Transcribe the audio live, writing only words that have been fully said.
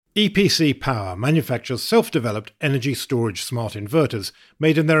EPC Power manufactures self-developed energy storage smart inverters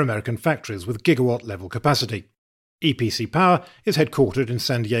made in their American factories with gigawatt-level capacity. EPC Power is headquartered in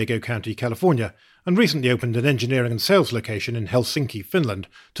San Diego County, California, and recently opened an engineering and sales location in Helsinki, Finland,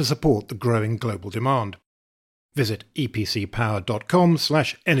 to support the growing global demand. Visit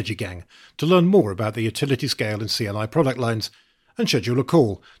epcpower.com/energygang to learn more about the utility-scale and CNI product lines, and schedule a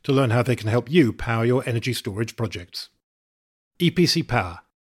call to learn how they can help you power your energy storage projects. EPC Power.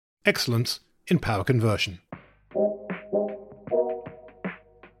 Excellence in power conversion.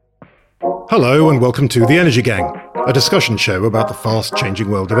 Hello and welcome to The Energy Gang, a discussion show about the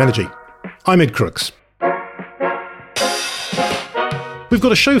fast-changing world of energy. I'm Ed Crooks. We've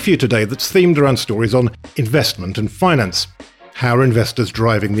got a show for you today that's themed around stories on investment and finance. How are investors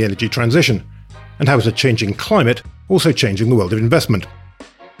driving the energy transition? And how is a changing climate also changing the world of investment?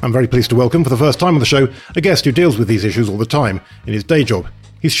 I'm very pleased to welcome for the first time on the show a guest who deals with these issues all the time in his day job.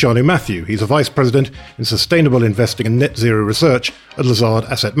 He's Shanu Matthew. He's a Vice President in Sustainable Investing and Net Zero Research at Lazard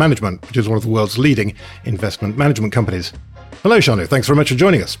Asset Management, which is one of the world's leading investment management companies. Hello, Shanu. Thanks very much for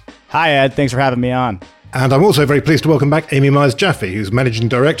joining us. Hi, Ed. Thanks for having me on. And I'm also very pleased to welcome back Amy Myers-Jaffe, who's Managing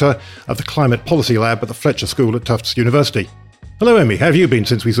Director of the Climate Policy Lab at the Fletcher School at Tufts University. Hello, Amy. How have you been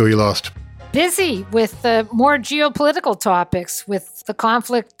since we saw you last? Busy with more geopolitical topics, with the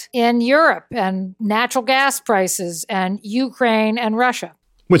conflict in Europe and natural gas prices and Ukraine and Russia.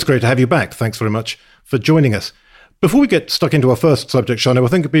 Well, it's great to have you back. Thanks very much for joining us. Before we get stuck into our first subject, Shanu, I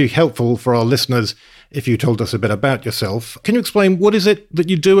think it'd be helpful for our listeners if you told us a bit about yourself. Can you explain what is it that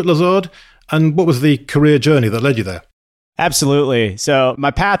you do at Lazard and what was the career journey that led you there? Absolutely. So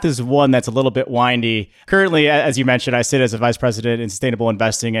my path is one that's a little bit windy. Currently, as you mentioned, I sit as a vice president in sustainable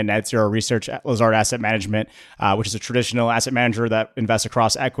investing and net zero research at Lazard Asset Management, which is a traditional asset manager that invests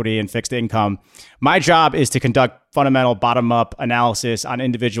across equity and fixed income. My job is to conduct fundamental bottom-up analysis on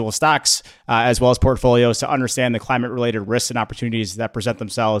individual stocks, as well as portfolios to understand the climate-related risks and opportunities that present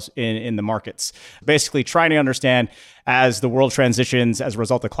themselves in the markets. Basically, trying to understand as the world transitions as a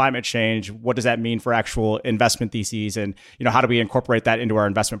result of climate change, what does that mean for actual investment theses, and how do we incorporate that into our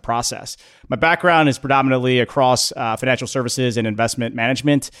investment process? My background is predominantly across financial services and investment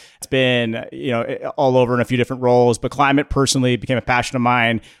management. It's been all over in a few different roles, but climate personally became a passion of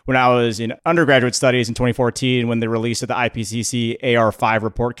mine when I was in undergraduate studies in 2014 when the release of the IPCC AR5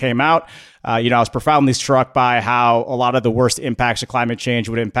 report came out. I was profoundly struck by how a lot of the worst impacts of climate change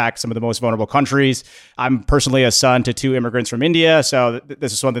would impact some of the most vulnerable countries. I'm personally a son to two immigrants from India, so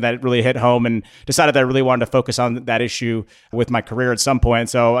this is something that really hit home, and decided that I really wanted to focus on that issue with my career at some point.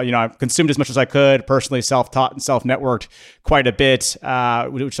 So, I consumed as much as I could, personally self-taught and self-networked quite a bit,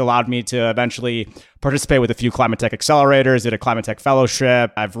 which allowed me to eventually participate with a few climate tech accelerators, did a climate tech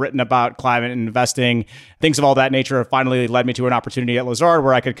fellowship. I've written about climate and investing. Things of all that nature finally led me to an opportunity at Lazard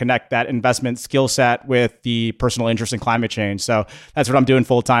where I could connect that investment skill set with the personal interest in climate change. So that's what I'm doing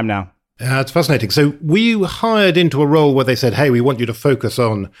full time now. It's fascinating. So were you hired into a role where they said, hey, we want you to focus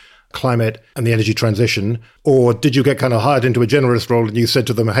on climate and the energy transition? Or did you get kind of hired into a generalist role and you said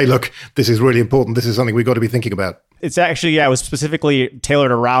to them, hey, look, this is really important. This is something we've got to be thinking about? It's actually, it was specifically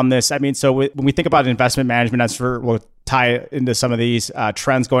tailored around this. I mean, so when we think about investment management, that's we'll tie into some of these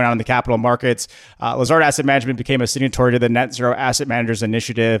trends going on in the capital markets. Lazard Asset Management became a signatory to the Net Zero Asset Managers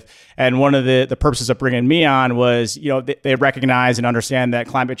Initiative. And one of the purposes of bringing me on was, they recognize and understand that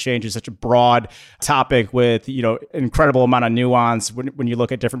climate change is such a broad topic with, incredible amount of nuance when you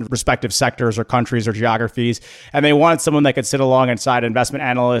look at different respective sectors or countries or geographies. And they wanted someone that could sit alongside investment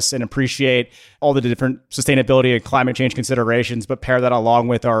analysts and appreciate all the different sustainability and climate change considerations, but pair that along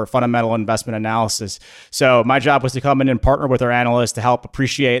with our fundamental investment analysis. So my job was to come in and partner with our analysts to help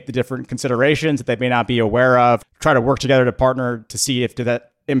appreciate the different considerations that they may not be aware of, try to work together to partner to see if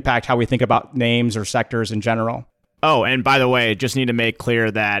that impact how we think about names or sectors in general. Oh, and by the way, just need to make clear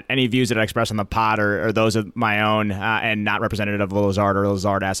that any views that I express on the pod are those of my own and not representative of Lazard or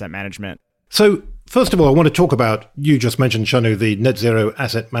Lazard Asset Management. So first of all, I want to talk about, you just mentioned, Shanu, the Net Zero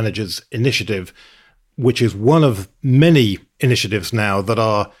Asset Managers Initiative, which is one of many initiatives now that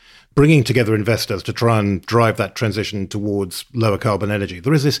are bringing together investors to try and drive that transition towards lower carbon energy.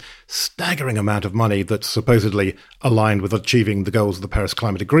 There is this staggering amount of money that's supposedly aligned with achieving the goals of the Paris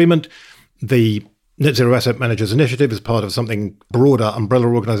Climate Agreement. The Net Zero Asset Managers Initiative is part of something broader umbrella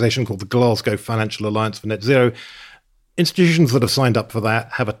organization called the Glasgow Financial Alliance for Net Zero. Institutions that have signed up for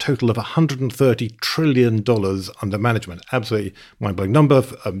that have a total of $130 trillion under management. Absolutely mind-blowing number.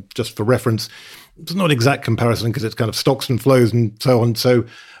 Just for reference, it's not exact comparison because it's kind of stocks and flows and so on. So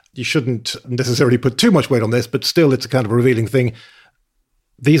you shouldn't necessarily put too much weight on this, but still it's a kind of a revealing thing.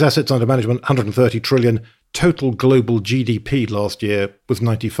 These assets under management, $130 trillion, total global GDP last year was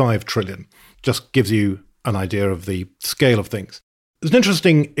 95 trillion. Just gives you an idea of the scale of things. There's an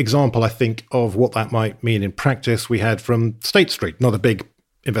interesting example, I think, of what that might mean in practice we had from State Street, not a big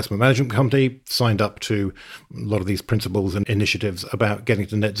investment management company, signed up to a lot of these principles and initiatives about getting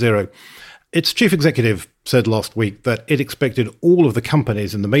to net zero. Its chief executive said last week that it expected all of the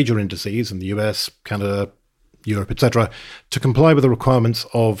companies in the major indices in the US, Canada, Europe, etc., to comply with the requirements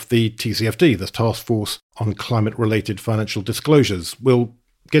of the TCFD, the Task Force on Climate-Related Financial Disclosures. We'll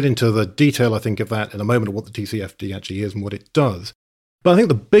get into the detail, I think, of that in a moment, of what the TCFD actually is and what it does. But I think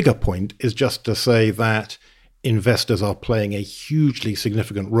the bigger point is just to say that investors are playing a hugely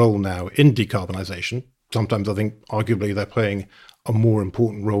significant role now in decarbonisation. Sometimes I think, arguably, they're playing a more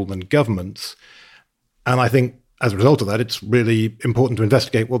important role than governments. And I think as a result of that, it's really important to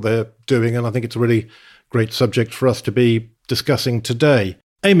investigate what they're doing. And I think it's a really great subject for us to be discussing today.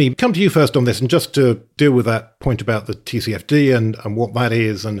 Amy, come to you first on this, and just to deal with that point about the TCFD and what that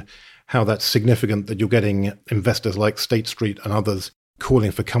is and how that's significant that you're getting investors like State Street and others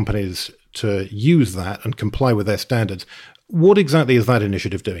calling for companies to use that and comply with their standards. What exactly is that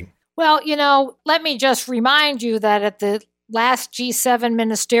initiative doing? Well, let me just remind you that at the last G7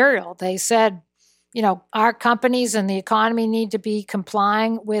 ministerial, they said, our companies and the economy need to be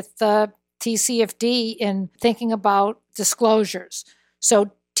complying with the TCFD in thinking about disclosures.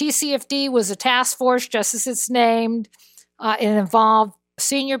 So TCFD was a task force, just as it's named. It involved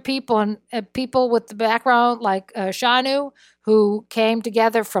senior people and people with the background like Shanu, who came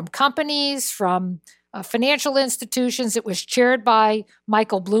together from companies, from financial institutions. It was chaired by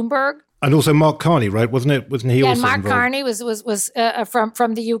Michael Bloomberg. And also Mark Carney, right? Wasn't he yeah, also and Mark involved? Carney was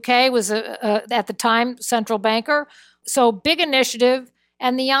from the UK, was at the time central banker. So big initiative.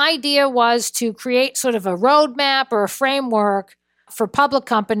 And the idea was to create sort of a roadmap or a framework for public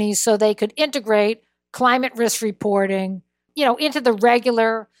companies so they could integrate climate risk reporting, into the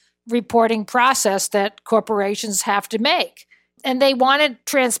regular reporting process that corporations have to make. And they wanted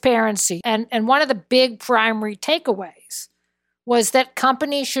transparency. And one of the big primary takeaways was that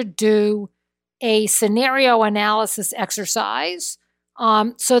companies should do a scenario analysis exercise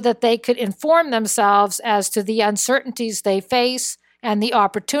so that they could inform themselves as to the uncertainties they face and the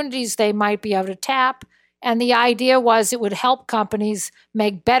opportunities they might be able to tap. And the idea was it would help companies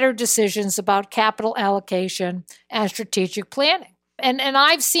make better decisions about capital allocation and strategic planning. And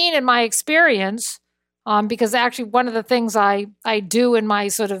I've seen in my experience, because actually one of the things I do in my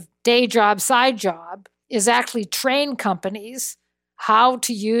sort of day job, side job, is actually train companies how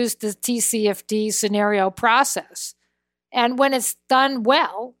to use the TCFD scenario process. And when it's done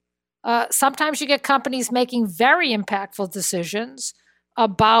well, sometimes you get companies making very impactful decisions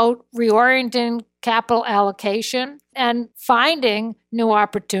about reorienting capital allocation and finding new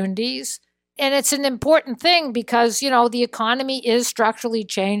opportunities. And it's an important thing because, the economy is structurally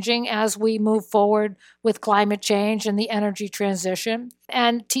changing as we move forward with climate change and the energy transition.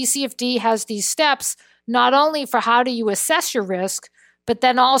 And TCFD has these steps, not only for how do you assess your risk, but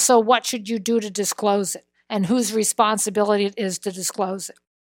then also what should you do to disclose it and whose responsibility it is to disclose it.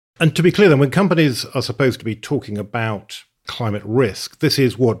 And to be clear then, when companies are supposed to be talking about climate risk, this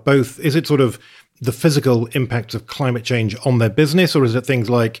is what both, is it sort of the physical impacts of climate change on their business, or is it things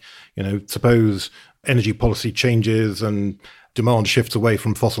like, suppose energy policy changes and demand shifts away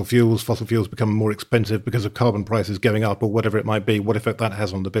from fossil fuels become more expensive because of carbon prices going up, or whatever it might be, what effect that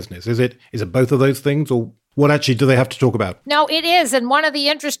has on the business? Is it both of those things, or what actually do they have to talk about? No, it is. And one of the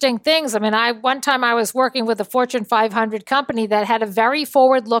interesting things, one time I was working with a Fortune 500 company that had a very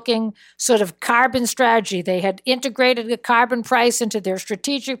forward-looking sort of carbon strategy. They had integrated a carbon price into their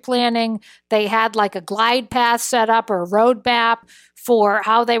strategic planning. They had like a glide path set up or a roadmap for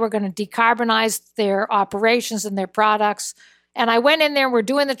how they were going to decarbonize their operations and their products. And I went in there, we're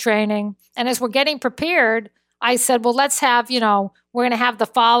doing the training. And as we're getting prepared, I said, well, let's have, we're going to have the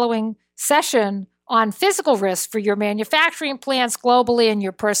following session on physical risk for your manufacturing plants globally and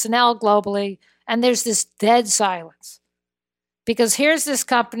your personnel globally. And there's this dead silence. Because here's this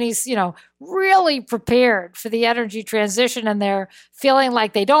company's, really prepared for the energy transition, and they're feeling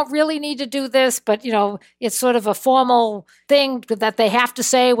like they don't really need to do this, but, it's sort of a formal thing that they have to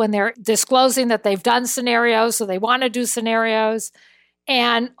say when they're disclosing that they've done scenarios, so they want to do scenarios.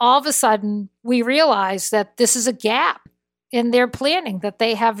 And all of a sudden, we realize that this is a gap in their planning, that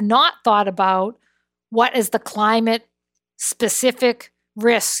they have not thought about what is the climate-specific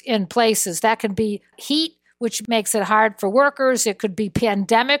risks in places. That can be heat, which makes it hard for workers. It could be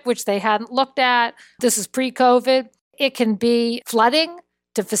pandemic, which they hadn't looked at. This is pre-COVID. It can be flooding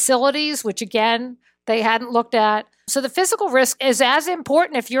to facilities, which again, they hadn't looked at. So the physical risk is as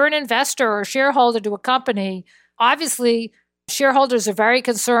important if you're an investor or shareholder to a company. Obviously, shareholders are very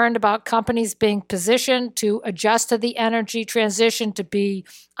concerned about companies being positioned to adjust to the energy transition, to be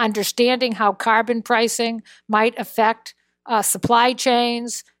understanding how carbon pricing might affect supply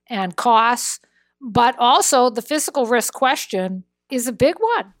chains and costs. But also the physical risk question is a big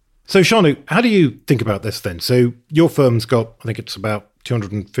one. So, Shanu, how do you think about this then? So your firm's got, I think it's about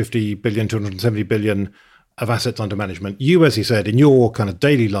 250 billion, 270 billion of assets under management. You, as you said, in your kind of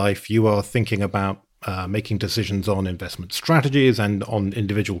daily life, you are thinking about making decisions on investment strategies and on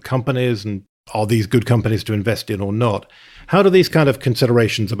individual companies, and are these good companies to invest in or not? How do these kind of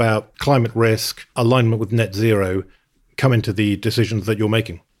considerations about climate risk, alignment with net zero, come into the decisions that you're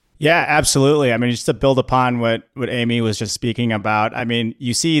making? Yeah, absolutely. I mean, just to build upon what Amy was just speaking about, I mean,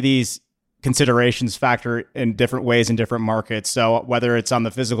 you see these considerations factor in different ways in different markets. So whether it's on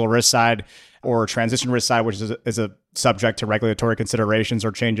the physical risk side or transition risk side, which is a subject to regulatory considerations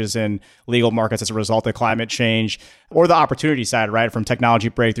or changes in legal markets as a result of climate change, or the opportunity side, right, from technology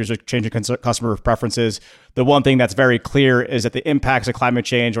breakthroughs or changing customer preferences, the one thing that's very clear is that the impacts of climate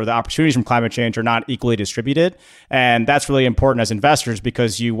change or the opportunities from climate change are not equally distributed. And that's really important as investors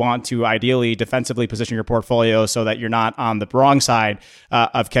because you want to ideally defensively position your portfolio so that you're not on the wrong side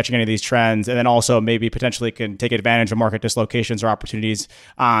of catching any of these trends. And then also maybe potentially can take advantage of market dislocations or opportunities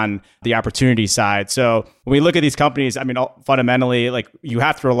on the opportunity side. So when we look at these companies, I mean, fundamentally, like you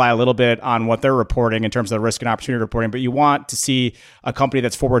have to rely a little bit on what they're reporting in terms of the risk and opportunity reporting, but you want to see a company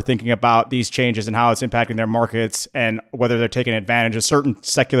that's forward thinking about these changes and how it's impacting their markets and whether they're taking advantage of certain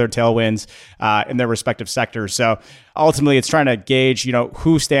secular tailwinds in their respective sectors. So ultimately, it's trying to gauge,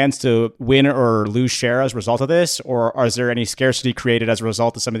 who stands to win or lose share as a result of this, or is there any scarcity created as a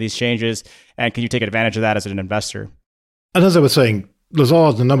result of some of these changes? And can you take advantage of that as an investor? And as I was saying,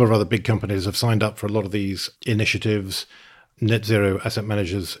 Lazard and a number of other big companies have signed up for a lot of these initiatives, Net Zero Asset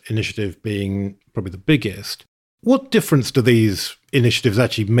Managers initiative being probably the biggest. What difference do these initiatives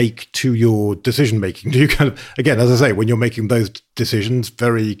actually make to your decision making? Do you kind of, again, as I say, when you're making those decisions,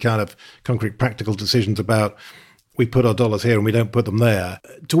 very kind of concrete, practical decisions about we put our dollars here and we don't put them there,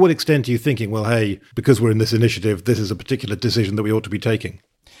 to what extent are you thinking, well, hey, because we're in this initiative, this is a particular decision that we ought to be taking?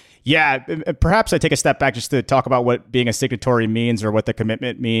 Yeah, perhaps I take a step back just to talk about what being a signatory means or what the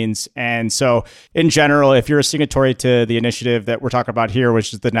commitment means. And so in general, if you're a signatory to the initiative that we're talking about here,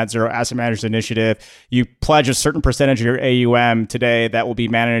 which is the Net Zero Asset Managers Initiative, you pledge a certain percentage of your AUM today that will be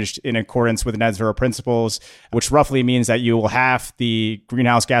managed in accordance with net zero principles, which roughly means that you will halve the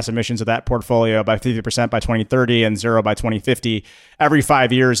greenhouse gas emissions of that portfolio by 50% by 2030 and zero by 2050. Every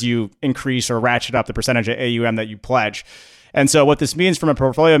 5 years, you increase or ratchet up the percentage of AUM that you pledge. And so what this means from a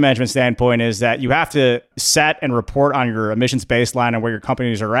portfolio management standpoint is that you have to set and report on your emissions baseline and where your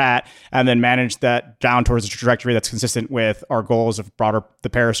companies are at, and then manage that down towards a trajectory that's consistent with our goals of the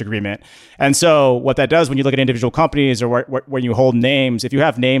Paris Agreement. And so what that does when you look at individual companies or when you hold names, if you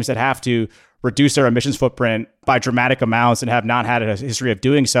have names that have to reduce their emissions footprint by dramatic amounts and have not had a history of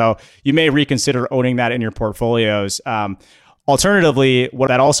doing so, you may reconsider owning that in your portfolios. Alternatively, what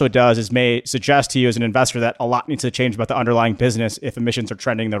that also does is may suggest to you as an investor that a lot needs to change about the underlying business if emissions are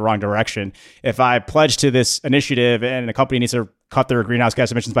trending in the wrong direction. If I pledge to this initiative and a company needs to cut their greenhouse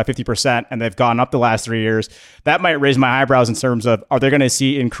gas emissions by 50% and they've gone up the last 3 years, that might raise my eyebrows in terms of, are they going to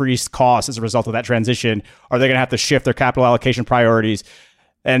see increased costs as a result of that transition? Are they going to have to shift their capital allocation priorities?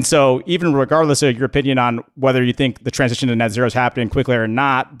 And so even regardless of your opinion on whether you think the transition to net zero is happening quickly or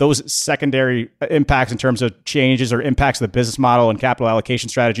not, those secondary impacts in terms of changes or impacts of the business model and capital allocation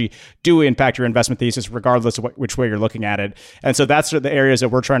strategy do impact your investment thesis regardless of which way you're looking at it. And so that's the areas that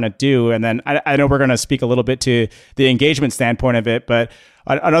we're trying to do. And then I know we're going to speak a little bit to the engagement standpoint of it, but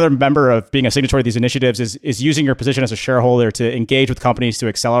another member of being a signatory to these initiatives is using your position as a shareholder to engage with companies to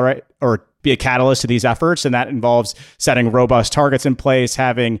accelerate or be a catalyst to these efforts. And that involves setting robust targets in place,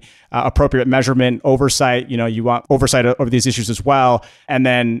 having appropriate measurement, oversight. You want oversight over these issues as well. And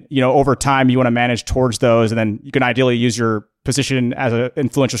then, over time, you want to manage towards those. And then you can ideally use your position as an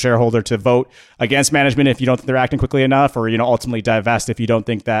influential shareholder to vote against management if you don't think they're acting quickly enough, or, ultimately divest if you don't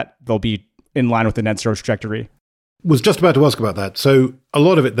think that they'll be in line with the net zero trajectory. Was just about to ask about that. So a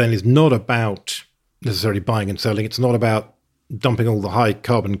lot of it then is not about necessarily buying and selling. It's not about dumping all the high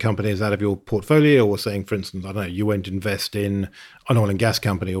carbon companies out of your portfolio or saying, for instance, I don't know, you won't invest in an oil and gas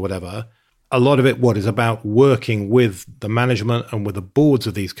company or whatever. A lot of it, is about working with the management and with the boards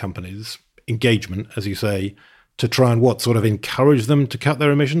of these companies, engagement, as you say, to try and sort of encourage them to cut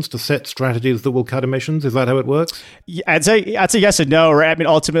their emissions, to set strategies that will cut emissions? Is that how it works? Yeah, I'd say yes and no, right? I mean,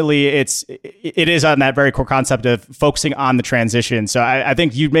 ultimately, it is on that very core concept of focusing on the transition. So I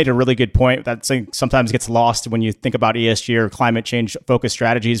think you made a really good point that sometimes gets lost when you think about ESG or climate change focused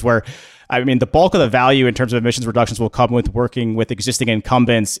strategies, where I mean, the bulk of the value in terms of emissions reductions will come with working with existing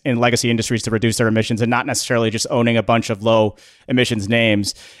incumbents in legacy industries to reduce their emissions and not necessarily just owning a bunch of low emissions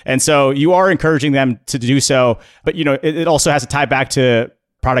names. And so you are encouraging them to do so, but it also has to tie back to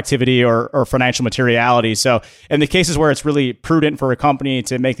productivity or financial materiality. So in the cases where it's really prudent for a company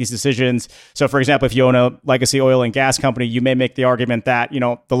to make these decisions, so for example, if you own a legacy oil and gas company, you may make the argument that,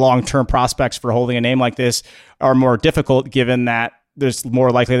 the long-term prospects for holding a name like this are more difficult given that there's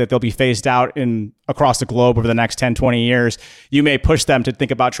more likely that they'll be phased out across the globe over the next 10, 20 years. You may push them to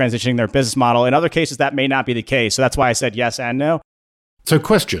think about transitioning their business model. In other cases, that may not be the case. So that's why I said yes and no. So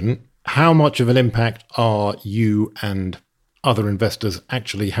question, how much of an impact are you and other investors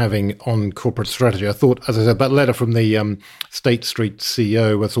actually having on corporate strategy? I thought, as I said, that letter from the State Street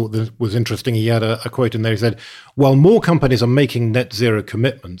CEO, I thought that was interesting. He had a quote in there. He said, while more companies are making net zero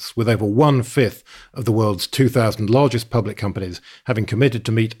commitments, with over 1/5 of the world's 2,000 largest public companies having committed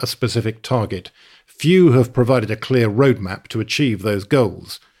to meet a specific target, few have provided a clear roadmap to achieve those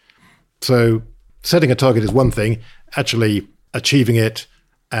goals. So setting a target is one thing, actually achieving it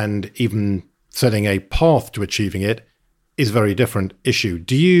and even setting a path to achieving it is a very different issue.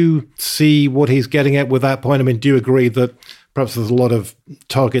 Do you see what he's getting at with that point? I mean, do you agree that perhaps there's a lot of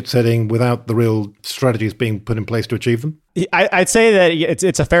target setting without the real strategies being put in place to achieve them? I'd say that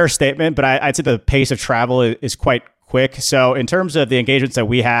it's a fair statement, but I'd say the pace of travel is quite quick. So in terms of the engagements that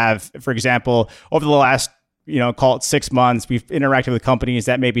we have, for example, over the last call it 6 months, we've interacted with companies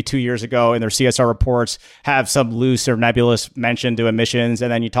that maybe 2 years ago in their CSR reports have some loose or nebulous mention to emissions. And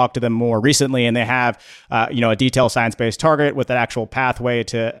then you talk to them more recently and they have, a detailed science-based target with an actual pathway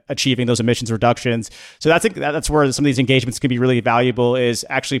to achieving those emissions reductions. So I think that's where some of these engagements can be really valuable, is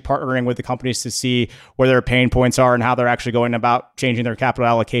actually partnering with the companies to see where their pain points are and how they're actually going about changing their capital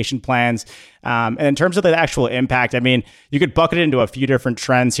allocation plans. And in terms of the actual impact, I mean, you could bucket it into a few different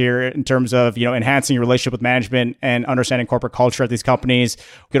trends here in terms of, enhancing your relationship with management and understanding corporate culture at these companies.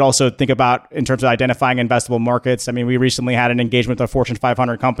 You could also think about in terms of identifying investable markets. I mean, we recently had an engagement with a Fortune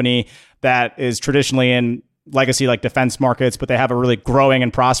 500 company that is traditionally in legacy like defense markets, but they have a really growing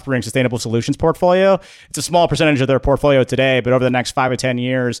and prospering sustainable solutions portfolio. It's a small percentage of their portfolio today, but over the next 5 to 10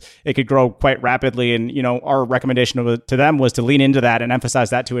 years, it could grow quite rapidly. And, our recommendation to them was to lean into that and emphasize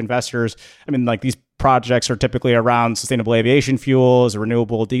that to investors. I mean, like these projects are typically around sustainable aviation fuels,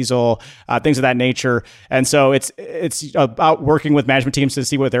 renewable diesel, things of that nature. And so it's about working with management teams to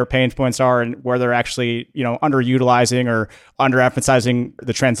see what their pain points are and where they're actually, underutilizing or underemphasizing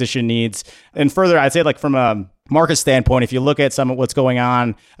the transition needs. And further, I'd say like from a market standpoint, if you look at some of what's going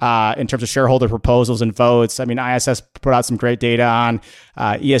on in terms of shareholder proposals and votes, I mean, ISS put out some great data on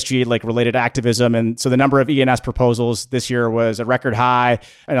ESG like related activism. And so the number of E&S proposals this year was a record high.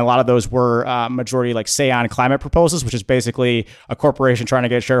 And a lot of those were majority like say on climate proposals, which is basically a corporation trying to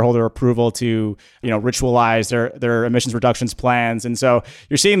get shareholder approval to, ritualize their emissions reductions plans. And so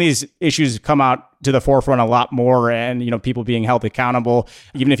you're seeing these issues come out to the forefront a lot more, and people being held accountable.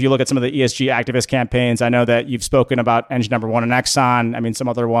 Even if you look at some of the ESG activist campaigns, I know that you've spoken about Engine Number One and Exxon. I mean, some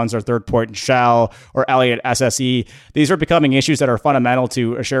other ones are Third Point and Shell or Elliott SSE. These are becoming issues that are fundamental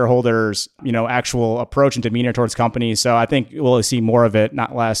to a shareholder's actual approach and demeanor towards companies. So I think we'll see more of it,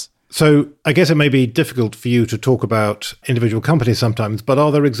 not less. So I guess it may be difficult for you to talk about individual companies sometimes, but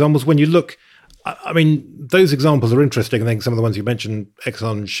are there examples when you look? I mean, those examples are interesting. I think some of the ones you mentioned,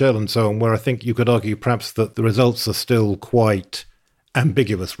 Exxon, Shell, and so on, where I think you could argue perhaps that the results are still quite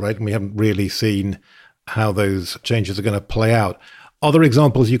ambiguous, right? And we haven't really seen how those changes are going to play out. Are there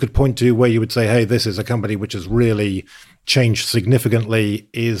examples you could point to where you would say, hey, this is a company which has really changed significantly,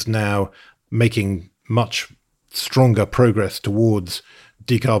 is now making much stronger progress towards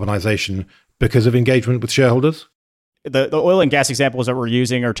decarbonization because of engagement with shareholders? The oil and gas examples that we're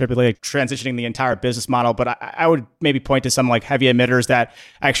using are typically like transitioning the entire business model, but I would maybe point to some like heavy emitters that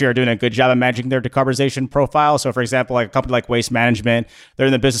actually are doing a good job of managing their decarbonization profile. So for example, like a company like Waste Management, they're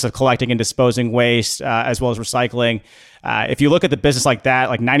in the business of collecting and disposing waste as well as recycling. If you look at the business like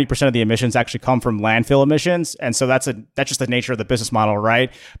that, like 90% of the emissions actually come from landfill emissions. And so that's just the nature of the business model,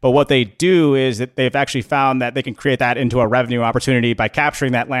 right? But what they do is that they've actually found that they can create that into a revenue opportunity by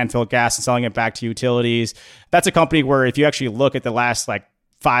capturing that landfill gas and selling it back to utilities. That's a company where if you actually look at the last like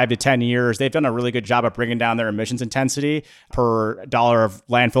 5 to 10 years, they've done a really good job of bringing down their emissions intensity per dollar of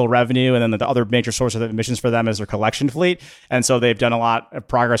landfill revenue. And then the other major source of emissions for them is their collection fleet. And so they've done a lot of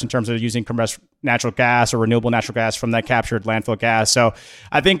progress in terms of using compressed natural gas or renewable natural gas from that captured landfill gas. So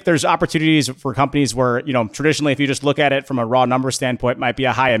I think there's opportunities for companies where, traditionally, if you just look at it from a raw number standpoint, might be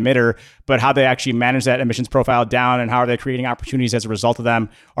a high emitter, but how they actually manage that emissions profile down and how are they creating opportunities as a result of them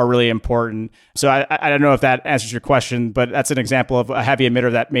are really important. So I don't know if that answers your question, but that's an example of a heavy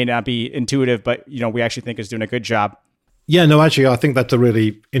emitter that may not be intuitive, but we actually think is doing a good job. Yeah, no, actually, I think that's a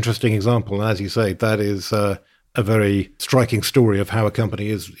really interesting example. And as you say, that is a very striking story of how a company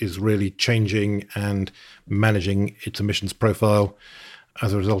is really changing and managing its emissions profile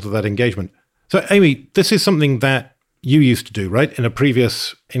as a result of that engagement. So, Amy, this is something that you used to do, right? In a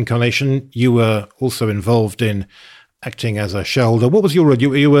previous incarnation, you were also involved in acting as a shareholder. What was your role?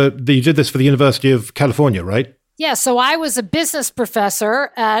 You did this for the University of California, right? Yeah, so I was a business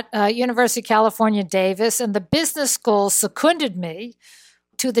professor at University of California, Davis, and the business school seconded me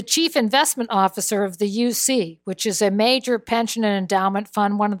to the chief investment officer of the UC, which is a major pension and endowment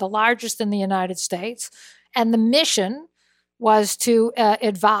fund, one of the largest in the United States. And the mission was to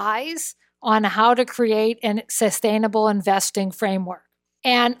advise on how to create a sustainable investing framework.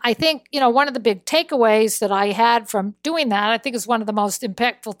 And I think, one of the big takeaways that I had from doing that, I think is one of the most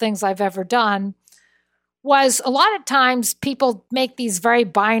impactful things I've ever done, was a lot of times people make these very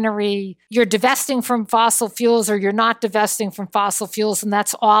binary, you're divesting from fossil fuels or you're not divesting from fossil fuels, and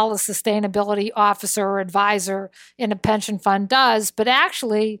that's all a sustainability officer or advisor in a pension fund does. But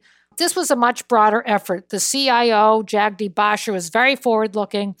actually, this was a much broader effort. The CIO, Jagdeep Bhattacharya, was very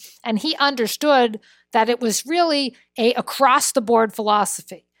forward-looking, and he understood that it was really a across-the-board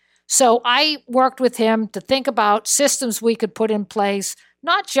philosophy. So I worked with him to think about systems we could put in place,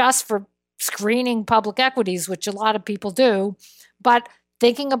 not just for screening public equities, which a lot of people do, but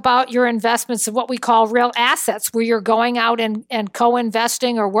thinking about your investments in what we call real assets, where you're going out and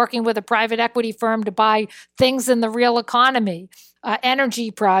co-investing or working with a private equity firm to buy things in the real economy,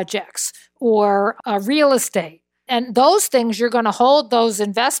 energy projects or real estate. And those things, you're going to hold those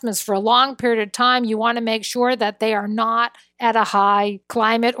investments for a long period of time. You want to make sure that they are not at a high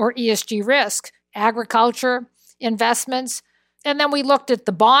climate or ESG risk. Agriculture investments. And then we looked at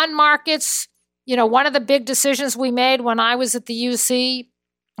the bond markets. One of the big decisions we made when I was at the UC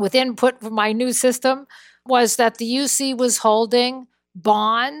with input from my new system was that the UC was holding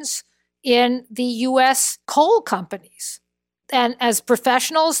bonds in the U.S. coal companies. And as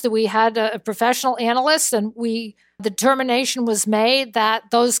professionals, we had a professional analyst, and the determination was made that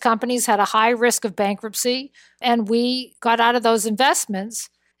those companies had a high risk of bankruptcy, and we got out of those investments.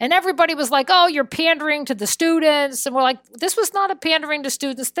 And everybody was like, oh, you're pandering to the students. And we're like, this was not a pandering to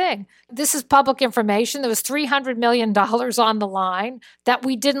students thing. This is public information. There was $300 million on the line that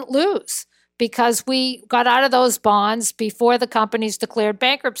we didn't lose because we got out of those bonds before the companies declared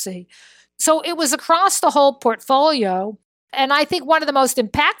bankruptcy. So it was across the whole portfolio. And I think one of the most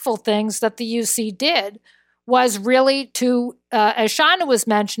impactful things that the UC did was really to, as Shanu was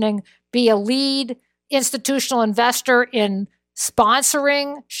mentioning, be a lead institutional investor in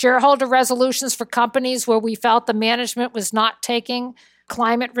sponsoring shareholder resolutions for companies where we felt the management was not taking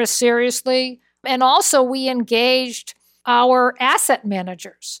climate risk seriously. And also we engaged our asset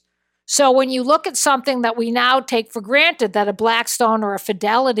managers. So when you look at something that we now take for granted, that a Blackstone or a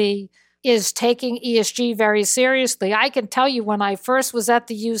Fidelity is taking ESG very seriously, I can tell you when I first was at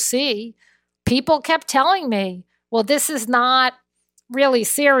the UC, people kept telling me, well, this is not really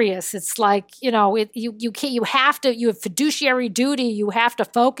serious. It's like, you have fiduciary duty. You have to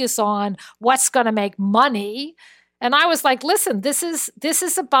focus on what's going to make money. And I was like, listen, this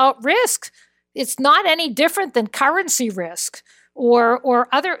is about risk. It's not any different than currency risk or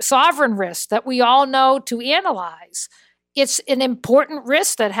other sovereign risk that we all know to analyze. It's an important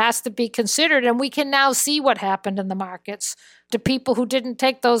risk that has to be considered. And we can now see what happened in the markets to people who didn't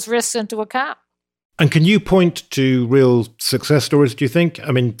take those risks into account. And can you point to real success stories, do you think?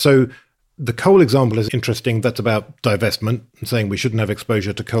 I mean, so the coal example is interesting. That's about divestment and saying we shouldn't have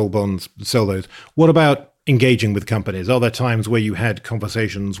exposure to coal bonds, sell those. What about engaging with companies? Are there times where you had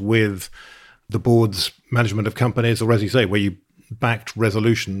conversations with the board's management of companies, or as you say, where you backed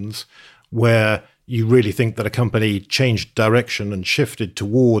resolutions where you really think that a company changed direction and shifted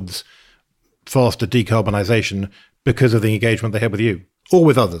towards faster decarbonization because of the engagement they had with you? Or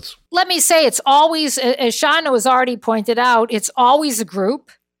with others? Let me say it's always, as Shanu has already pointed out, it's always a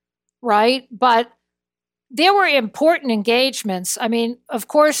group, right? But there were important engagements. I mean, of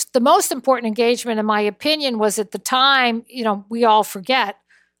course, the most important engagement, in my opinion, was at the time, we all forget,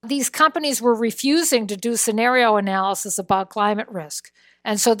 these companies were refusing to do scenario analysis about climate risk.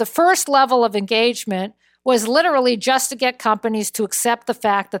 And so the first level of engagement was literally just to get companies to accept the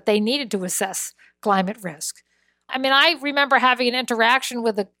fact that they needed to assess climate risk. I mean, I remember having an interaction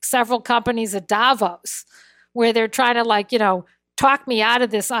with several companies at Davos where they're trying to talk me out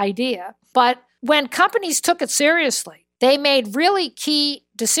of this idea. But when companies took it seriously, they made really key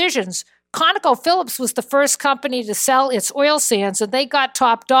decisions. ConocoPhillips was the first company to sell its oil sands, and they got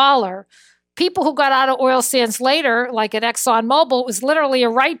top dollar. People who got out of oil sands later, like at ExxonMobil, it was literally a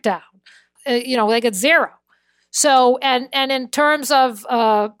write-down. They get zero. So, and in terms of,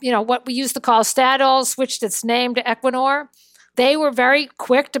 what we used to call Statoil switched its name to Equinor, they were very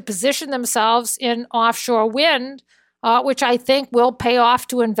quick to position themselves in offshore wind, which I think will pay off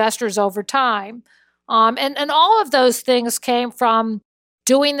to investors over time. And all of those things came from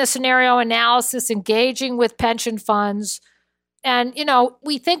doing the scenario analysis, engaging with pension funds. And,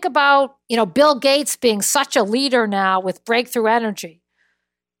 we think about, Bill Gates being such a leader now with breakthrough energy.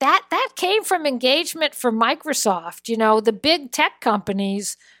 That came from engagement from Microsoft. The big tech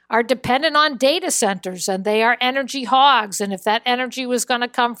companies are dependent on data centers and they are energy hogs. And if that energy was going to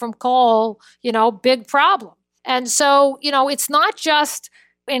come from coal, big problem. And so, it's not just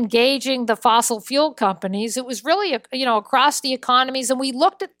engaging the fossil fuel companies. It was really, across the economies. And we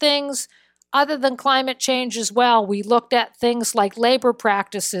looked at things other than climate change as well. We looked at things like labor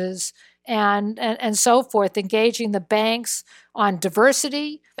practices and so forth, engaging the banks on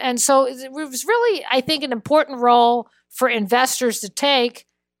diversity. And so it was really, I think, an important role for investors to take.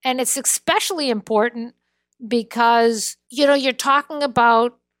 And it's especially important because, you're talking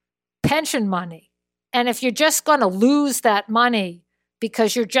about pension money. And if you're just going to lose that money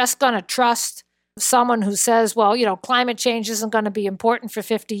because you're just going to trust someone who says, well, climate change isn't going to be important for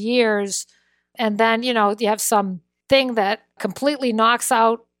 50 years, and then, you have some thing that completely knocks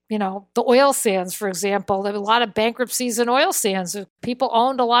out the oil sands, for example. There were a lot of bankruptcies in oil sands. If people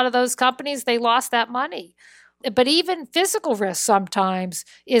owned a lot of those companies, they lost that money. But even physical risk sometimes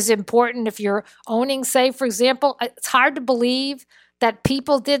is important. If you're owning, say, for example, it's hard to believe that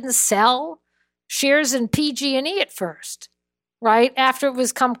people didn't sell shares in PG&E at first, right? After it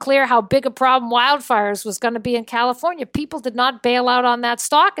was come clear how big a problem wildfires was going to be in California, people did not bail out on that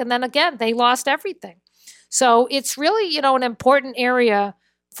stock. And then again, they lost everything. So it's really, an important area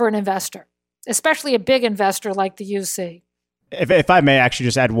for an investor, especially a big investor like the UC. If I may actually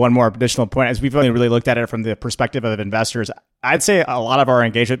just add one more additional point, as we've only really looked at it from the perspective of investors, I'd say a lot of our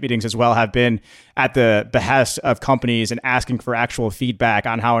engagement meetings as well have been at the behest of companies and asking for actual feedback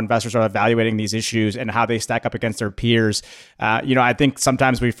on how investors are evaluating these issues and how they stack up against their peers. I think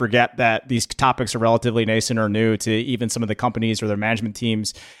sometimes we forget that these topics are relatively nascent or new to even some of the companies or their management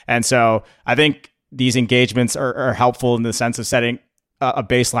teams. And so I think these engagements are helpful in the sense of setting a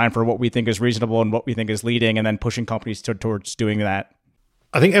baseline for what we think is reasonable and what we think is leading, and then pushing companies towards doing that.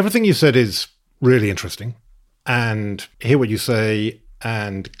 I think everything you said is really interesting, and I hear what you say,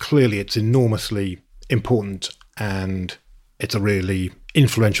 and clearly it's enormously important, and it's a really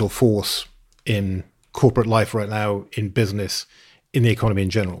influential force in corporate life right now, in business, in the economy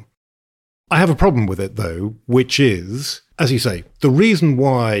in general. I have a problem with it, though, which is, as you say, the reason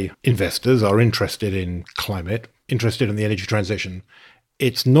why investors are interested in climate, interested in the energy transition,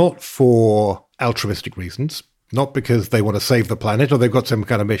 it's not for altruistic reasons, not because they want to save the planet or they've got some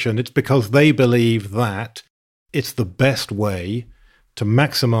kind of mission. It's because they believe that it's the best way to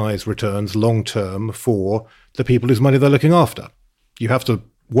maximize returns long-term for the people whose money they're looking after. You have to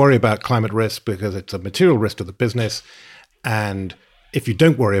worry about climate risk because it's a material risk to the business. And if you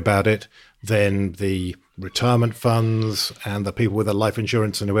don't worry about it, then the retirement funds and the people with their life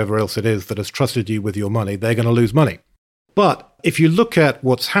insurance and whoever else it is that has trusted you with your money, they're going to lose money. But if you look at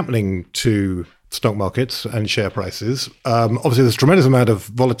what's happening to stock markets and share prices, obviously there's a tremendous amount of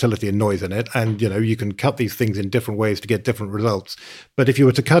volatility and noise in it. And, you can cut these things in different ways to get different results. But if you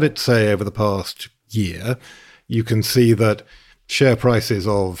were to cut it, say, over the past year, you can see that share prices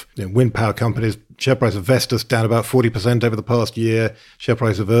of wind power companies, share price of Vestas down about 40% over the past year. Share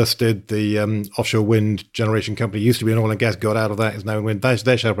price of Ørsted, the offshore wind generation company, used to be an oil and gas, got out of that, is now in wind.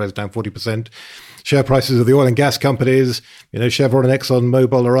 Their share price is down 40%. Share prices of the oil and gas companies, Chevron and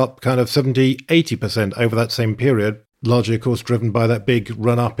ExxonMobil are up kind of 70, 80% over that same period, largely, of course, driven by that big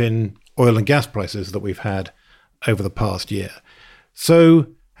run up in oil and gas prices that we've had over the past year. So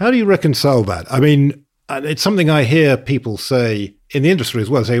how do you reconcile that? I mean, it's something I hear people say in the industry as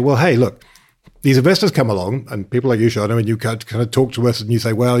well, say, well, hey, look, these investors come along, and people like you, Sean, and you kind of talk to us and you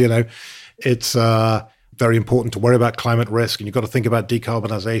say, well, it's very important to worry about climate risk, and you've got to think about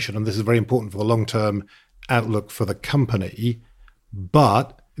decarbonization, and this is very important for the long-term outlook for the company.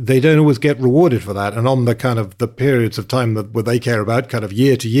 But they don't always get rewarded for that. And on the kind of the periods of time that where they care about, kind of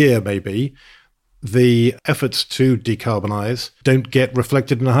year to year maybe, the efforts to decarbonize don't get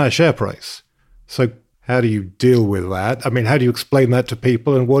reflected in a higher share price. So how do you deal with that? I mean, how do you explain that to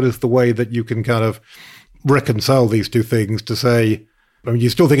people? And what is the way that you can kind of reconcile these two things to say, I mean, you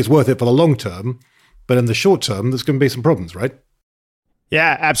still think it's worth it for the long term, but in the short term, there's going to be some problems, right?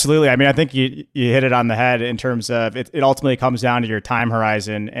 Yeah, absolutely. I mean, I think you hit it on the head in terms of it ultimately comes down to your time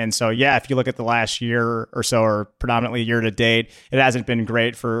horizon. And so, yeah, if you look at the last year or so, or predominantly year to date, it hasn't been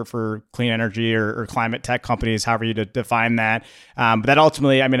great for clean energy or climate tech companies, however you define that. But that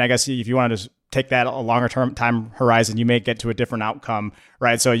ultimately, I mean, I guess if you wanted to take that a longer term time horizon, you may get to a different outcome,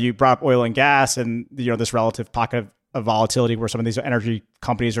 right? So you brought up oil and gas and, this relative pocket of volatility where some of these energy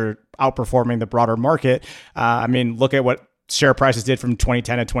companies are outperforming the broader market. I mean, look at what share prices did from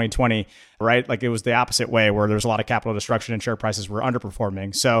 2010 to 2020, right? Like it was the opposite way where there's a lot of capital destruction and share prices were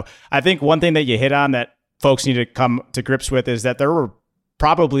underperforming. So I think one thing that you hit on that folks need to come to grips with is that there were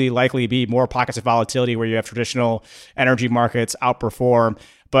probably likely be more pockets of volatility where you have traditional energy markets outperform.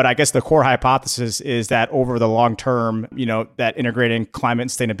 But I guess the core hypothesis is that over the long term, that integrating climate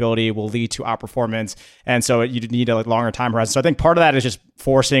and sustainability will lead to outperformance. And so you need a longer time horizon. So I think part of that is just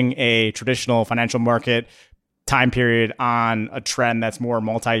forcing a traditional financial market time period on a trend that's more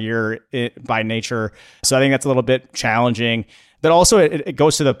multi-year by nature. So I think that's a little bit challenging. But also it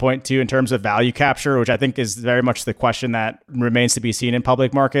goes to the point too in terms of value capture, which I think is very much the question that remains to be seen in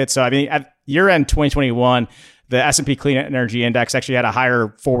public markets. So I mean, at year-end 2021, the S&P Clean Energy Index actually had a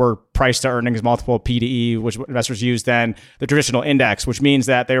higher forward price to earnings multiple, P/E, which investors use than the traditional index, which means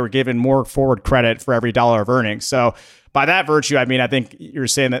that they were given more forward credit for every dollar of earnings. So by that virtue, I mean, I think you're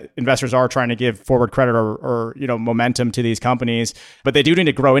saying that investors are trying to give forward credit or momentum to these companies, but they do need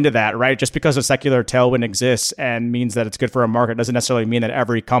to grow into that, right? Just because a secular tailwind exists and means that it's good for a market doesn't necessarily mean that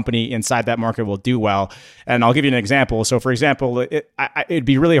every company inside that market will do well. And I'll give you an example. So for example, it'd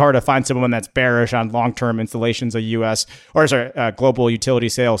be really hard to find someone that's bearish on long-term installations of global utility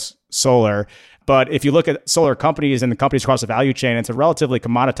sales solar. But if you look at solar companies and the companies across the value chain, it's a relatively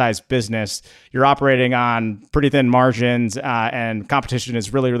commoditized business. You're operating on pretty thin margins and competition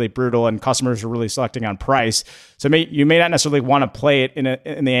is really, really brutal and customers are really selecting on price. So you may not necessarily want to play it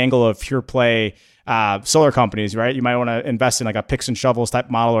in the angle of pure play solar companies, right? You might want to invest in like a picks and shovels type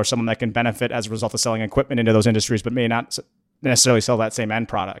model or someone that can benefit as a result of selling equipment into those industries, but may not necessarily sell that same end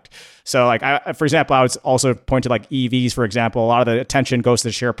product. So like, for example, I would also point to like EVs, for example. A lot of the attention goes to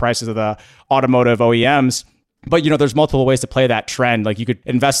the share prices of the automotive OEMs. But, there's multiple ways to play that trend. Like you could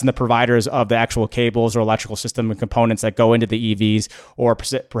invest in the providers of the actual cables or electrical system and components that go into the EVs, or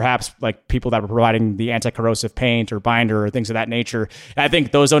perhaps like people that are providing the anti-corrosive paint or binder or things of that nature. And I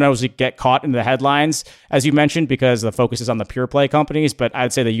think those don't always get caught in the headlines, as you mentioned, because the focus is on the pure play companies. But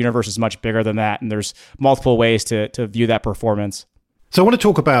I'd say the universe is much bigger than that. And there's multiple ways to view that performance. So I want to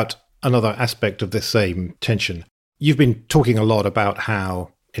talk about another aspect of this same tension. You've been talking a lot about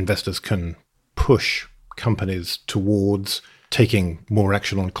how investors can push companies towards taking more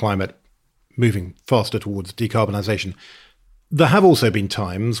action on climate, moving faster towards decarbonization. There have also been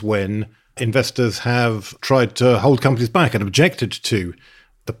times when investors have tried to hold companies back and objected to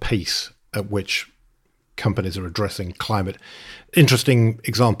the pace at which companies are addressing climate. Interesting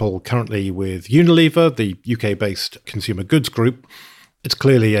example currently with Unilever, the UK-based consumer goods group. It's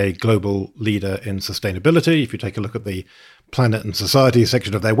clearly a global leader in sustainability. If you take a look at the Planet and Society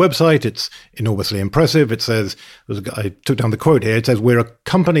section of their website, it's enormously impressive. It says, I took down the quote here, it says, "We're a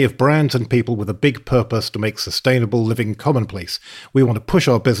company of brands and people with a big purpose to make sustainable living commonplace. We want to push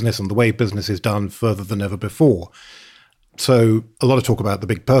our business and the way business is done further than ever before." So a lot of talk about the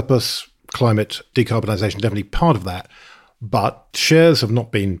big purpose, climate, decarbonization, definitely part of that. But shares have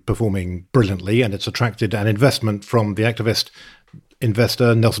not been performing brilliantly, and it's attracted an investment from the activist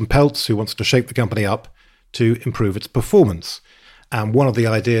investor Nelson Peltz, who wants to shape the company up to improve its performance. And one of the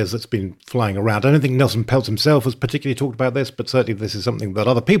ideas that's been flying around, I don't think Nelson Peltz himself has particularly talked about this, but certainly this is something that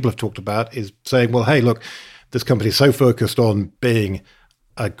other people have talked about, is saying, well, hey, look, this company is so focused on being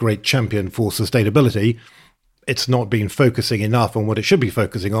a great champion for sustainability, it's not been focusing enough on what it should be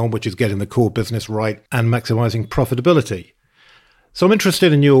focusing on, which is getting the core business right and maximizing profitability. So I'm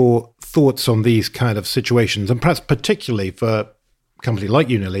interested in your thoughts on these kind of situations, and perhaps particularly for a company like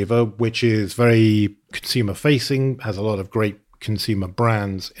Unilever, which is very consumer-facing, has a lot of great consumer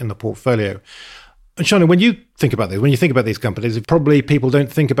brands in the portfolio. And Shanu, when you think about this, when you think about these companies, probably people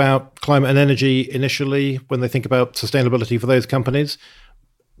don't think about climate and energy initially when they think about sustainability for those companies.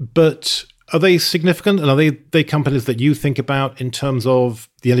 But are they significant? And are they companies that you think about in terms of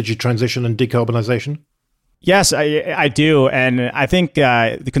the energy transition and decarbonization? Yes, I do. And I think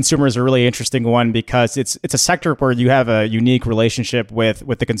the consumer is a really interesting one because it's a sector where you have a unique relationship with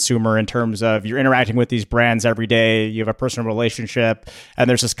the consumer in terms of you're interacting with these brands every day. You have a personal relationship, and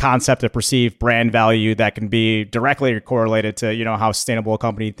there's this concept of perceived brand value that can be directly correlated to, how sustainable a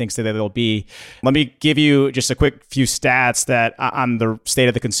company thinks that they'll be. Let me give you just a quick few stats that on the state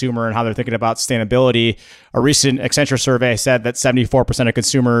of the consumer and how they're thinking about sustainability. A recent Accenture survey said that 74% of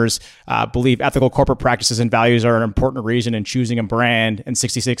consumers believe ethical corporate practices and values are an important reason in choosing a brand, and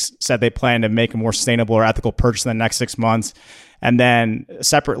 66 said they plan to make a more sustainable or ethical purchase in the next 6 months. And then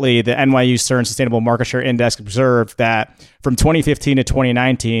separately, the NYU Stern Sustainable Market Share Index observed that from 2015 to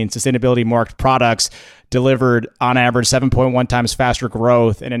 2019, sustainability marked products delivered on average 7.1 times faster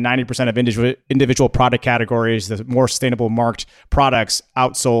growth, and in 90% of individual product categories, the more sustainable marked products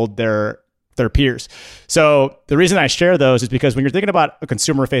outsold their peers. So the reason I share those is because when you're thinking about a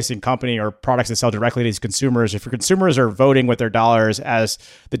consumer-facing company or products that sell directly to these consumers, if your consumers are voting with their dollars, as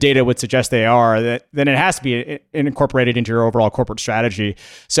the data would suggest they are, then it has to be incorporated into your overall corporate strategy.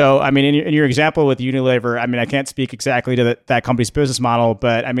 So, I mean, in your example with Unilever, I mean, I can't speak exactly to that company's business model,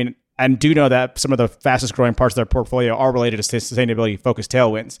 but I mean, and do know that some of the fastest growing parts of their portfolio are related to sustainability-focused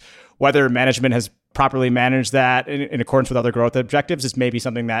tailwinds. Whether management has properly managed that in accordance with other growth objectives is maybe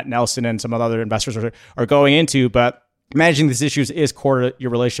something that Nelson and some other investors are going into, but managing these issues is core to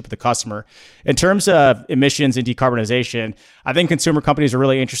your relationship with the customer. In terms of emissions and decarbonization, I think consumer companies are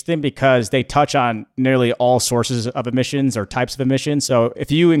really interesting because they touch on nearly all sources of emissions or types of emissions. So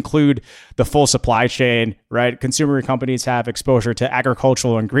if you include the full supply chain, right, consumer companies have exposure to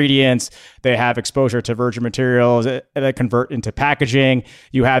agricultural ingredients. They have exposure to virgin materials that convert into packaging.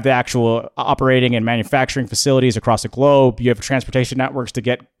 You have the actual operating and manufacturing facilities across the globe. You have transportation networks to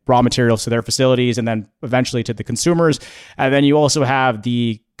get raw materials to their facilities and then eventually to the consumers. And then you also have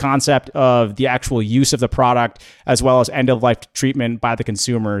the concept of the actual use of the product as well as end-of-life treatment by the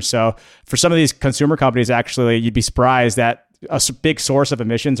consumer. So for some of these consumer companies, actually, you'd be surprised that a big source of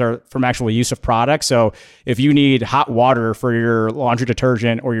emissions are from actual use of products. So if you need hot water for your laundry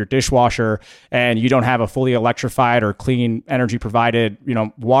detergent or your dishwasher and you don't have a fully electrified or clean energy provided,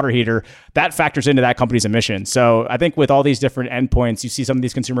 water heater, that factors into that company's emissions. So I think with all these different endpoints, you see some of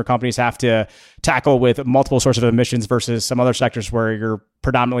these consumer companies have to tackle with multiple sources of emissions versus some other sectors where you're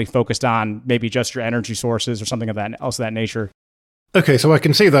predominantly focused on maybe just your energy sources or something of that nature. Okay, so I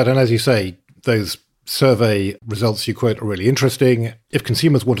can see that. And as you say, those survey results you quote are really interesting. If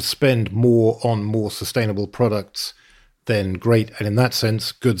consumers want to spend more on more sustainable products, then great. And in that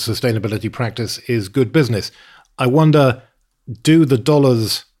sense, good sustainability practice is good business. I wonder, do the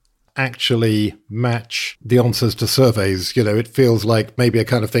dollars actually match the answers to surveys? It feels like maybe a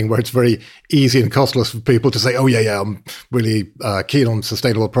kind of thing where it's very easy and costless for people to say, oh, yeah, I'm really keen on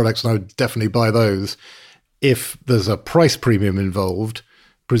sustainable products and I would definitely buy those. If there's a price premium involved,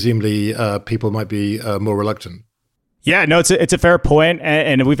 presumably people might be more reluctant. Yeah, no, it's a fair point,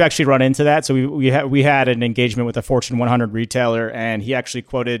 and we've actually run into that. So we had an engagement with a Fortune 100 retailer, and he actually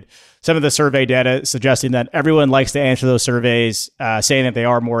quoted some of the survey data suggesting that everyone likes to answer those surveys, saying that they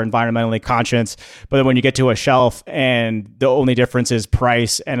are more environmentally conscious. But then when you get to a shelf and the only difference is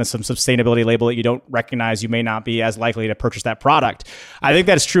price and some sustainability label that you don't recognize, you may not be as likely to purchase that product. I think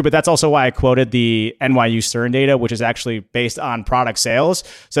that's true, but that's also why I quoted the NYU Stern data, which is actually based on product sales.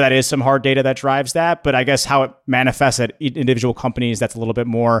 So that is some hard data that drives that. But I guess how it manifests at individual companies, that's a little bit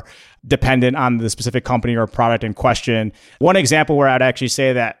more dependent on the specific company or product in question. One example where I'd actually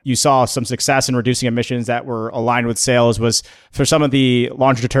say that you saw some success in reducing emissions that were aligned with sales was for some of the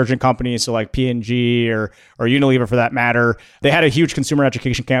laundry detergent companies, so like P&G or Unilever for that matter. They had a huge consumer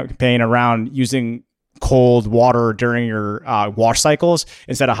education campaign around using cold water during your wash cycles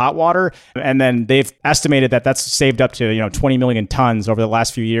instead of hot water. And then they've estimated that that's saved up to 20 million tons over the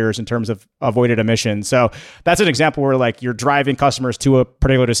last few years in terms of avoided emissions. So that's an example where like you're driving customers to a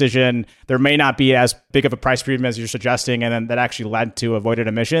particular decision. There may not be as big of a price premium as you're suggesting, and then that actually led to avoided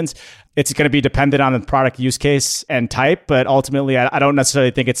emissions. It's going to be dependent on the product use case and type, but ultimately I don't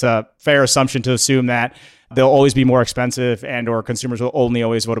necessarily think it's a fair assumption to assume that they'll always be more expensive and or consumers will only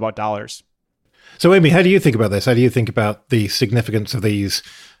always vote about dollars. So, Amy, how do you think about this? How do you think about the significance of these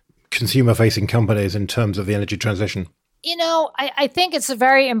consumer-facing companies in terms of the energy transition? I think it's a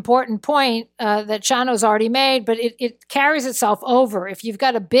very important point that Shano's already made, but it carries itself over. If you've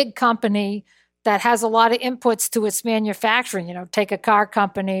got a big company that has a lot of inputs to its manufacturing, take a car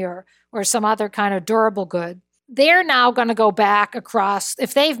company or some other kind of durable good, they're now going to go back across.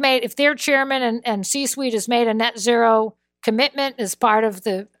 If their chairman and C-suite has made a net zero commitment as part of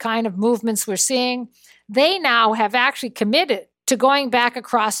the kind of movements we're seeing, they now have actually committed to going back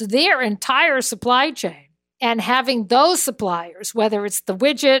across their entire supply chain and having those suppliers, whether it's the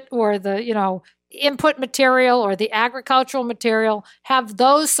widget or the, input material or the agricultural material, have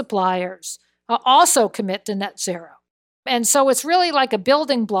those suppliers also commit to net zero. And so it's really like a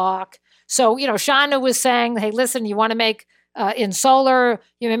building block. So, Shanu was saying, hey, listen, you want to make in solar,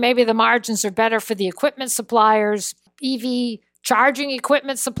 maybe the margins are better for the equipment suppliers, EV charging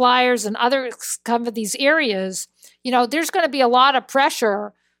equipment suppliers, and other kind of these areas. There's going to be a lot of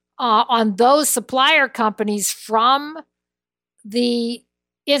pressure on those supplier companies from the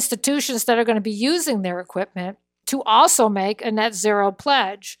institutions that are going to be using their equipment to also make a net zero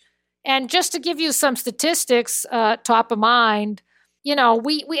pledge. And just to give you some statistics, top of mind,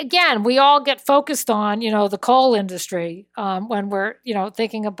 we all get focused on, the coal industry when we're,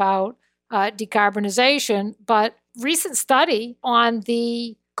 thinking about decarbonization. But recent study on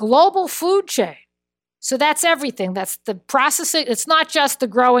the global food chain. So that's everything. That's the processing. It's not just the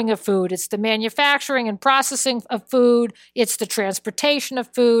growing of food. It's the manufacturing and processing of food. It's the transportation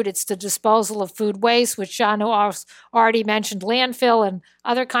of food. It's the disposal of food waste, which Shanu already mentioned, landfill and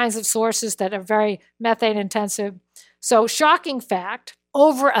other kinds of sources that are very methane intensive. So shocking fact,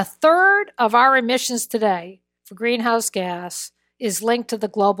 over a third of our emissions today for greenhouse gas is linked to the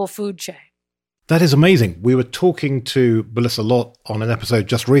global food chain. That is amazing. We were talking to Melissa Lott on an episode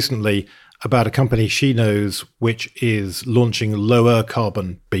just recently about a company she knows which is launching lower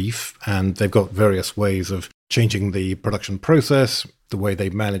carbon beef, and they've got various ways of changing the production process, the way they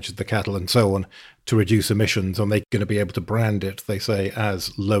manage the cattle and so on to reduce emissions, and they're going to be able to brand it, they say,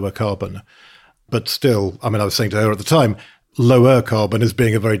 as lower carbon. But still, I was saying to her at the time, lower carbon is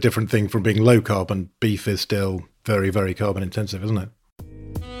being a very different thing from being low carbon. Beef is still very, very carbon intensive, isn't it?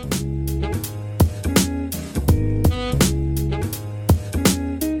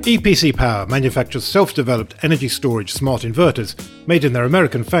 EPC Power manufactures self-developed energy storage smart inverters made in their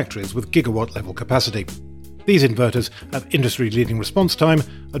American factories with gigawatt-level capacity. These inverters have industry-leading response time,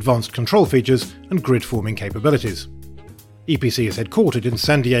 advanced control features, and grid-forming capabilities. EPC is headquartered in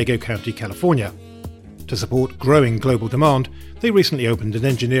San Diego County, California. To support growing global demand, they recently opened an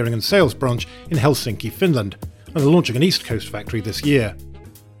engineering and sales branch in Helsinki, Finland, and are launching an East Coast factory this year.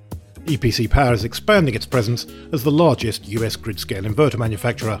 EPC Power is expanding its presence as the largest US grid-scale inverter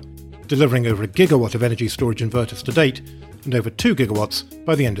manufacturer, delivering over 1 gigawatt of energy storage inverters to date and over 2 gigawatts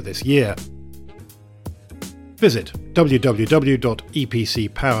by the end of this year. Visit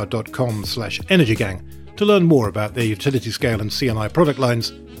www.epcpower.com/energygang to learn more about their utility-scale and C&I product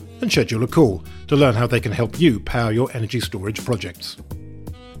lines and schedule a call to learn how they can help you power your energy storage projects.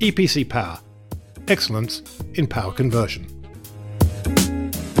 EPC Power. Excellence in power conversion.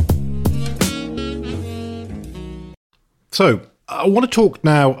 So, I want to talk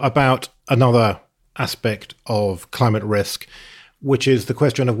now about another aspect of climate risk, which is the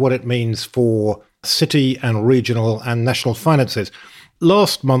question of what it means for city and regional and national finances.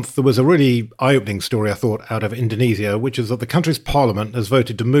 Last month, there was a really eye-opening story, I thought, out of Indonesia, which is that the country's parliament has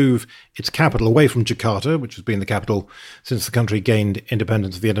voted to move its capital away from Jakarta, which has been the capital since the country gained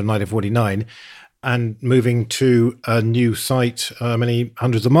independence at the end of 1949, and moving to a new site many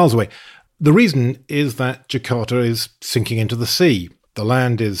hundreds of miles away. The reason is that Jakarta is sinking into the sea. The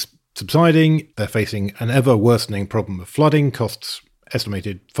land is subsiding. They're facing an ever-worsening problem of flooding. Costs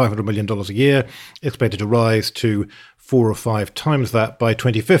estimated $500 million a year, expected to rise to 4 or 5 times that by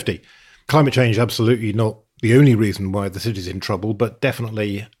 2050. Climate change absolutely not the only reason why the city's in trouble, but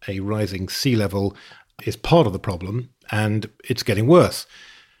definitely a rising sea level is part of the problem, and it's getting worse.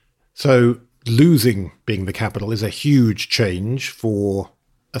 So losing being the capital is a huge change for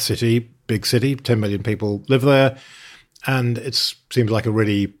a city, big city, 10 million people live there, and it seems like a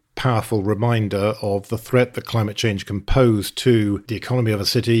really powerful reminder of the threat that climate change can pose to the economy of a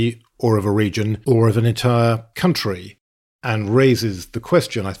city or of a region or of an entire country, and raises the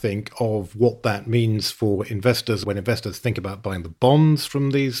question, I think, of what that means for investors when investors think about buying the bonds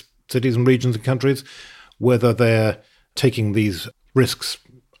from these cities and regions and countries, whether they're taking these risks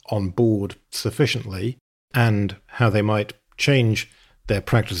on board sufficiently and how they might change their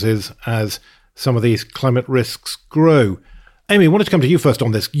practices as some of these climate risks grow. Amy, I wanted to come to you first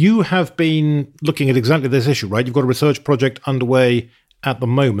on this. You have been looking at exactly this issue, right? You've got a research project underway at the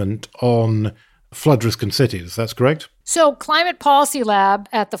moment on flood risk in cities. That's correct? So Climate Policy Lab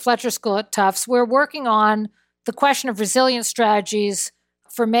at the Fletcher School at Tufts, we're working on the question of resilience strategies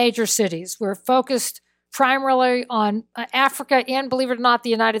for major cities. We're focused primarily on Africa and, believe it or not, the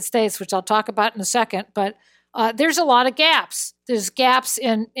United States, which I'll talk about in a second. But there's a lot of gaps. There's gaps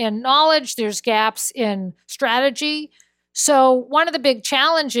in knowledge. There's gaps in strategy. So one of the big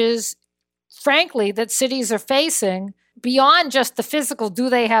challenges, frankly, that cities are facing, beyond just the physical, do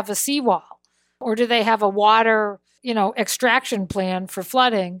they have a seawall? or do they have a water, extraction plan for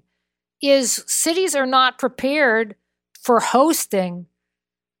flooding, is cities are not prepared for hosting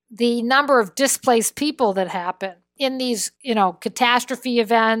the number of displaced people that happen in these, catastrophe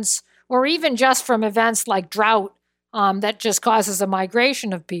events, or even just from events like drought that just causes a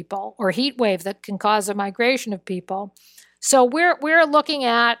migration of people, or heat wave that can cause a migration of people. So we're looking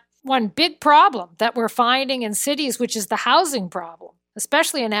at one big problem that we're finding in cities, which is the housing problem,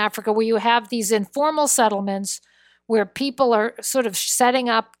 especially in Africa, where you have these informal settlements where people are sort of setting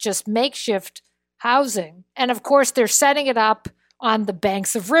up just makeshift housing. And of course, they're setting it up on the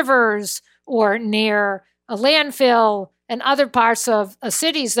banks of rivers or near a landfill and other parts of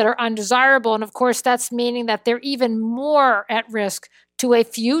cities that are undesirable. And of course, that's meaning that they're even more at risk to a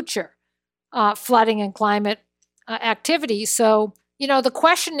future flooding and climate activity. So, the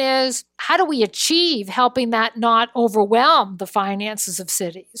question is, how do we achieve helping that not overwhelm the finances of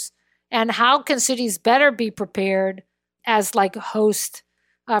cities? And how can cities better be prepared as like a host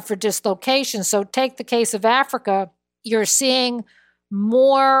for dislocation? So take the case of Africa. You're seeing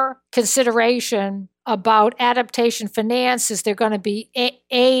more consideration about adaptation finance. Is there going to be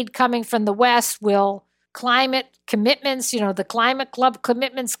aid coming from the West? Will climate commitments, the climate club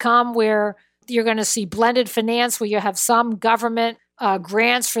commitments come where you're going to see blended finance, where you have some government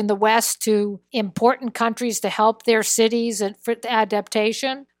grants from the West to important countries to help their cities and for the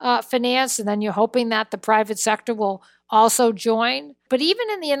adaptation finance. And then you're hoping that the private sector will also join. But even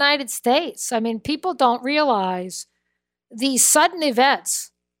in the United States, people don't realize these sudden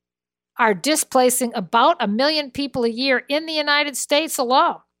events are displacing about 1 million people a year in the United States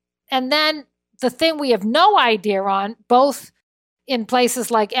alone. And then the thing we have no idea on, both in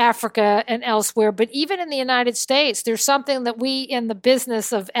places like Africa and elsewhere, but even in the United States, there's something that we in the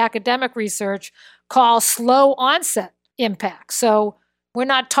business of academic research call slow onset impact. So we're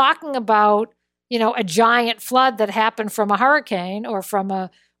not talking about, a giant flood that happened from a hurricane or from a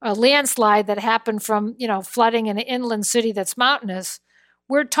landslide that happened from, flooding in an inland city that's mountainous.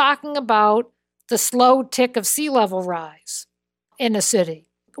 We're talking about the slow tick of sea level rise in a city,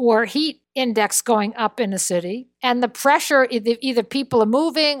 or heat index going up in a city, and the pressure, either people are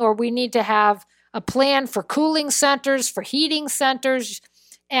moving or we need to have a plan for cooling centers, for heating centers.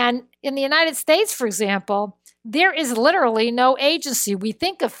 And in the United States, for example, there is literally no agency. We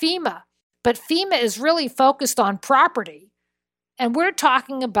think of FEMA, but FEMA is really focused on property. And we're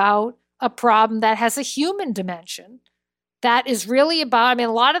talking about a problem that has a human dimension. That is really about, a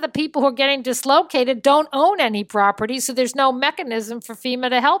lot of the people who are getting dislocated don't own any property, so there's no mechanism for FEMA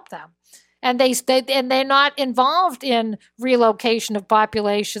to help them. And they're not involved in relocation of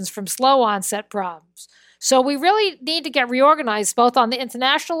populations from slow onset problems. So we really need to get reorganized both on the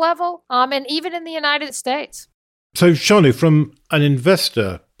international level and even in the United States. So Shanu, from an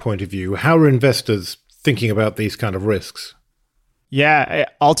investor point of view, how are investors thinking about these kind of risks? Yeah,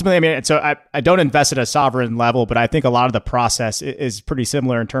 ultimately, so I don't invest at a sovereign level, but I think a lot of the process is pretty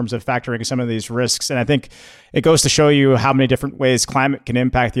similar in terms of factoring some of these risks. And I think it goes to show you how many different ways climate can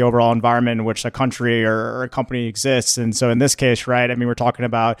impact the overall environment in which a country or a company exists. And so in this case, right, we're talking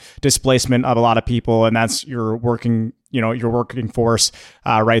about displacement of a lot of people, and that's your working force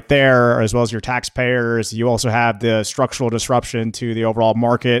right there, as well as your taxpayers. You also have the structural disruption to the overall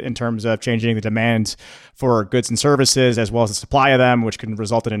market in terms of changing the demand for goods and services, as well as the supply of them, which can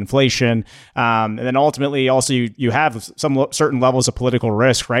result in inflation. And then ultimately, also, you have some certain levels of political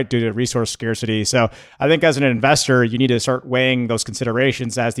risk, right, due to resource scarcity. So I think as an investor, you need to start weighing those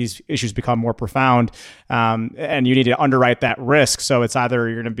considerations as these issues become more profound. And you need to underwrite that risk. So it's either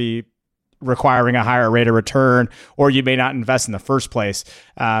you're going to be requiring a higher rate of return, or you may not invest in the first place.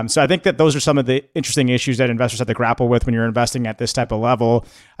 So I think that those are some of the interesting issues that investors have to grapple with when you're investing at this type of level.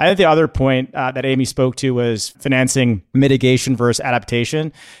 I think the other point that Amy spoke to was financing mitigation versus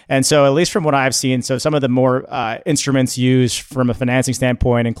adaptation. And so at least from what I've seen, so some of the more instruments used from a financing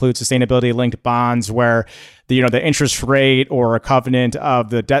standpoint include sustainability-linked bonds, where the interest rate or a covenant of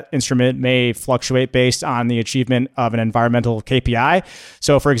the debt instrument may fluctuate based on the achievement of an environmental KPI.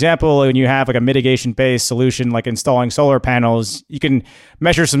 So for example, when you have like a mitigation-based solution like installing solar panels, you can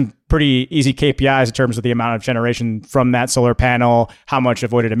measure some pretty easy KPIs in terms of the amount of generation from that solar panel, how much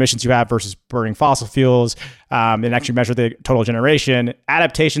avoided emissions you have versus burning fossil fuels, and actually measure the total generation.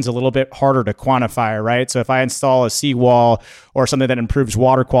 Adaptation is a little bit harder to quantify, right? So if I install a seawall or something that improves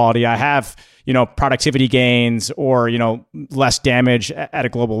water quality, I have productivity gains or, less damage at a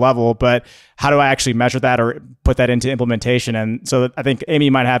global level. But how do I actually measure that or put that into implementation? And so I think Amy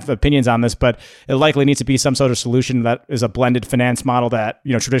might have opinions on this, but it likely needs to be some sort of solution that is a blended finance model that,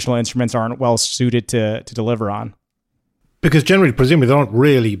 traditional instruments aren't well suited to deliver on. Because generally, presumably, there aren't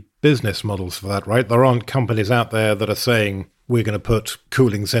really business models for that, right? There aren't companies out there that are saying we're going to put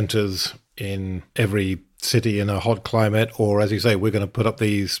cooling centers in every city in a hot climate, or as you say, we're going to put up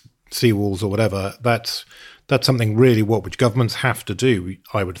these seawalls or whatever. That's something really which governments have to do,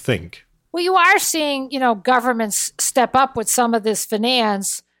 I would think. Well, you are seeing, governments step up with some of this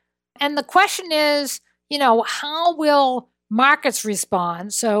finance. And the question is, how will markets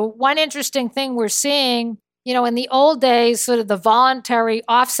respond? So one interesting thing we're seeing, in the old days, sort of the voluntary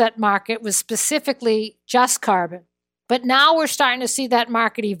offset market was specifically just carbon. But now we're starting to see that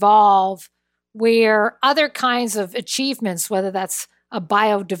market evolve where other kinds of achievements, whether that's a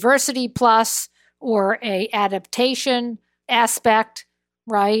biodiversity plus or a adaptation aspect,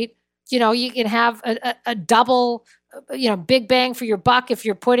 right? You can have a double, big bang for your buck if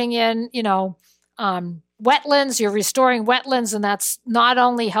you're putting in, wetlands, you're restoring wetlands, and that's not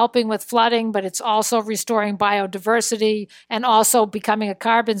only helping with flooding, but it's also restoring biodiversity and also becoming a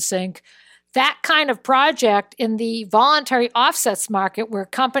carbon sink. That kind of project in the voluntary offsets market where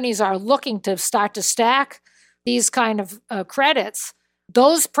companies are looking to start to stack these kind of credits,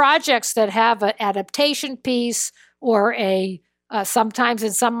 those projects that have an adaptation piece or sometimes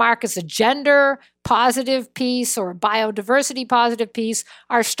in some markets, a gender positive piece or a biodiversity positive piece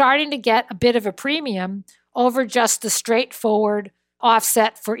are starting to get a bit of a premium over just the straightforward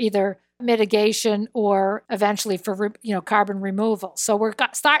offset for either mitigation or eventually for carbon removal. So we're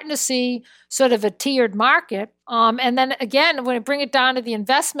starting to see sort of a tiered market. And then again, when I bring it down to the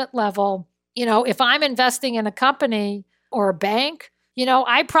investment level, if I'm investing in a company or a bank,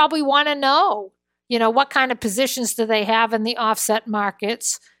 I probably want to know, what kind of positions do they have in the offset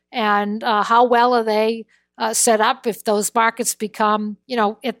markets and how well are they set up if those markets become,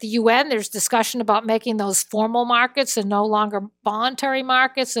 at the UN, there's discussion about making those formal markets and no longer voluntary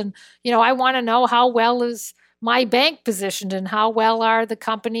markets. And, I want to know how well is my bank positioned and how well are the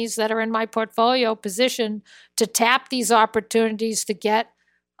companies that are in my portfolio positioned to tap these opportunities to get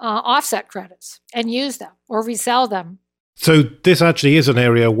offset credits and use them or resell them. So this actually is an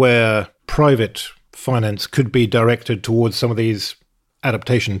area where private finance could be directed towards some of these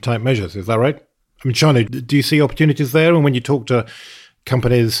adaptation type measures. Is that right? I mean, Shanu, do you see opportunities there? And when you talk to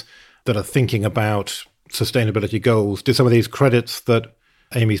companies that are thinking about sustainability goals, do some of these credits that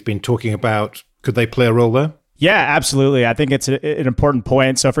Amy's been talking about, could they play a role there? Yeah, absolutely. I think it's an important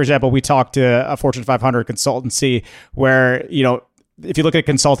point. So, for example, we talked to a Fortune 500 consultancy where, if you look at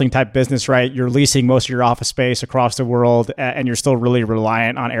consulting type business, right, you're leasing most of your office space across the world and you're still really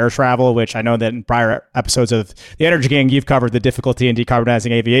reliant on air travel, which I know that in prior episodes of the Energy Gang, you've covered the difficulty in decarbonizing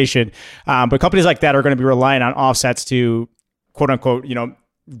aviation. But companies like that are going to be relying on offsets to, quote unquote,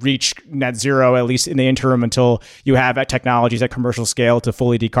 reach net zero, at least in the interim, until you have technologies at commercial scale to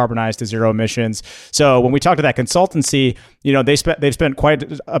fully decarbonize to zero emissions. So when we talk to that consultancy, they've spent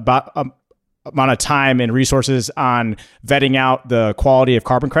quite amount of time and resources on vetting out the quality of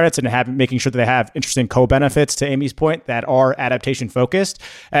carbon credits and making sure that they have interesting co-benefits, to Amy's point, that are adaptation focused.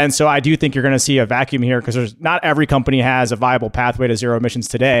 And so I do think you're going to see a vacuum here because not every company has a viable pathway to zero emissions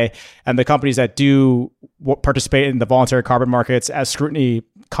today. And the companies that do participate in the voluntary carbon markets, as scrutiny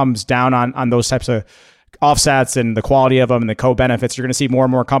comes down on those types of offsets and the quality of them and the co-benefits, you're going to see more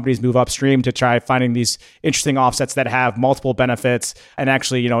and more companies move upstream to try finding these interesting offsets that have multiple benefits and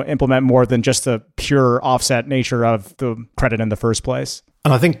actually, implement more than just the pure offset nature of the credit in the first place.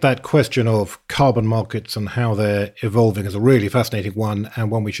 And I think that question of carbon markets and how they're evolving is a really fascinating one, and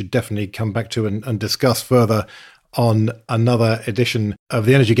one we should definitely come back to and discuss further on another edition of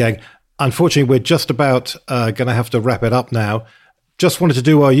the Energy Gang. Unfortunately, we're just about going to have to wrap it up now. Just wanted to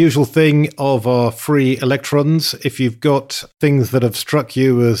do our usual thing of our free electrons. If you've got things that have struck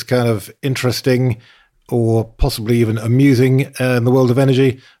you as kind of interesting or possibly even amusing in the world of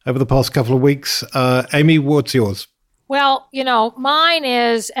energy over the past couple of weeks, Amy, what's yours? Well, mine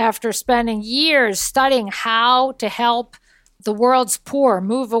is after spending years studying how to help the world's poor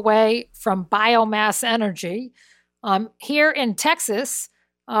move away from biomass energy. Here in Texas,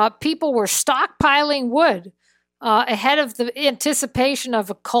 people were stockpiling wood ahead of the anticipation of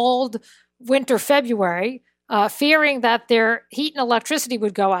a cold winter February, fearing that their heat and electricity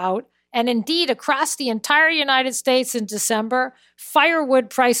would go out. And indeed, across the entire United States in December, firewood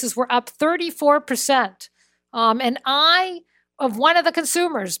prices were up 34%. And I, of one of the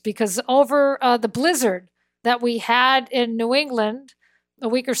consumers, because over the blizzard that we had in New England a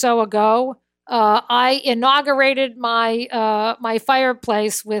week or so ago, I inaugurated my my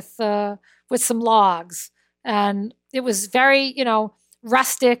fireplace with some logs. And it was very,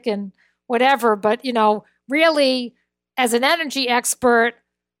 rustic and whatever. But, really, as an energy expert,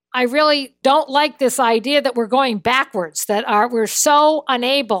 I really don't like this idea that we're going backwards, that we're so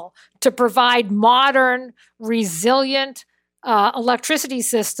unable to provide modern, resilient electricity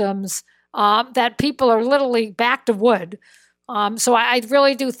systems that people are literally back to wood. So I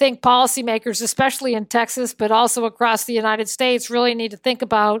really do think policymakers, especially in Texas, but also across the United States, really need to think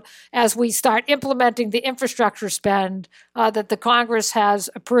about, as we start implementing the infrastructure spend that the Congress has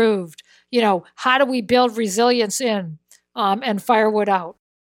approved, how do we build resilience in and firewood out?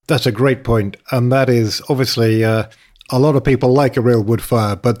 That's a great point. And that is obviously a lot of people like a real wood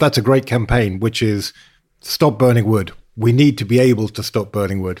fire, but that's a great campaign, which is stop burning wood. We need to be able to stop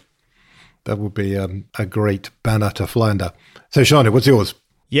burning wood. That would be a great banner to fly under. So, Shanu, what's yours?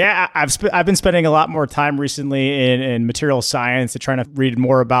 Yeah, I've been spending a lot more time recently in material science and trying to read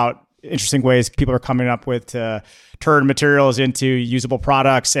more about interesting ways people are coming up with to turn materials into usable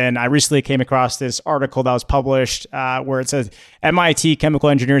products. And I recently came across this article that was published where it says MIT chemical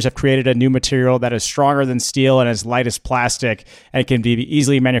engineers have created a new material that is stronger than steel and as light as plastic and can be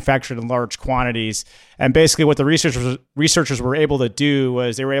easily manufactured in large quantities. And basically what the researchers were able to do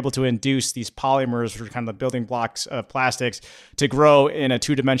was they were able to induce these polymers, which are kind of the building blocks of plastics, to grow in a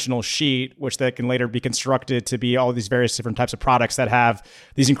two-dimensional sheet, which that can later be constructed to be all these various different types of products that have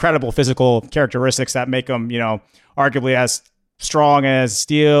these incredible physical characteristics that make them, arguably as strong as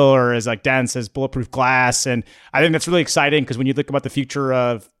steel or as like dense as bulletproof glass. And I think that's really exciting because when you think about the future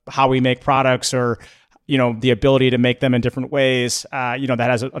of how we make products or, the ability to make them in different ways, that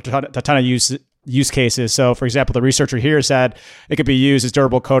has a ton of use cases. So, for example, the researcher here said it could be used as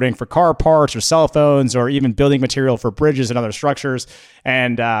durable coating for car parts or cell phones or even building material for bridges and other structures.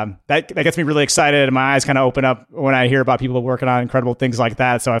 And that gets me really excited and my eyes kind of open up when I hear about people working on incredible things like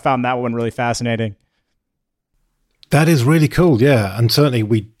that. So I found that one really fascinating. That is really cool, yeah. And certainly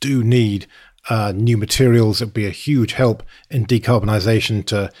we do need new materials. It would be a huge help in decarbonization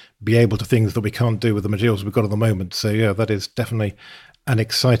to be able to things that we can't do with the materials we've got at the moment. So, yeah, that is definitely an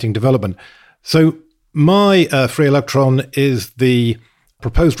exciting development. So my free electron is the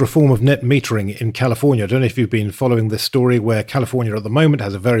proposed reform of net metering in California. I don't know if you've been following this story where California at the moment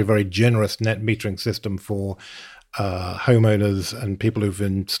has a very, very generous net metering system for homeowners and people who've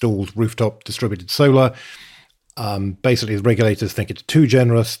installed rooftop distributed solar. Basically, the regulators think it's too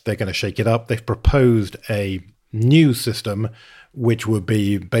generous. They're going to shake it up. They've proposed a new system which would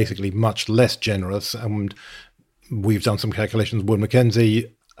be basically much less generous. And we've done some calculations. Wood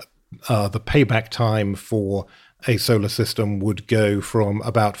Mackenzie, the payback time for a solar system would go from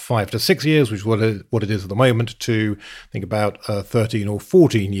about 5 to 6 years, which is what it is at the moment, to I think about 13 or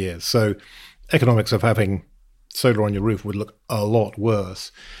 14 years. So economics of having solar on your roof would look a lot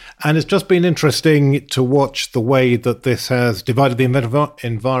worse. And it's just been interesting to watch the way that this has divided the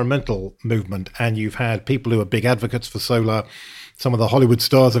environmental movement. And you've had people who are big advocates for solar. Some of the Hollywood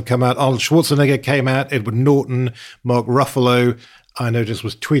stars have come out. Arnold Schwarzenegger came out, Edward Norton, Mark Ruffalo, I noticed,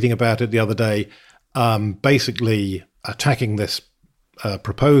 was tweeting about it the other day, basically attacking this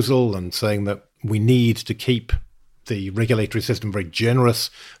proposal and saying that we need to keep the regulatory system very generous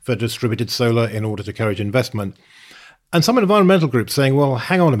for distributed solar in order to encourage investment. And some environmental groups saying, well,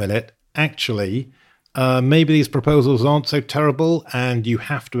 hang on a minute, actually, maybe these proposals aren't so terrible, and you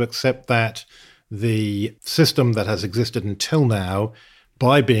have to accept that the system that has existed until now,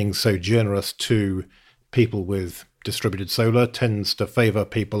 by being so generous to people with distributed solar, tends to favor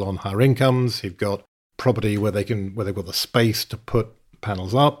people on higher incomes who've got property where they've got the space to put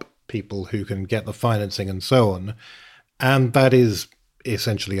panels up, people who can get the financing and so on. And that is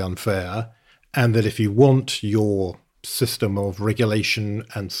essentially unfair. And that if you want your system of regulation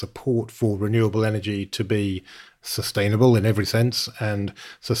and support for renewable energy to be sustainable in every sense, and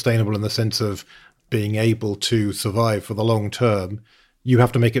sustainable in the sense of being able to survive for the long term, you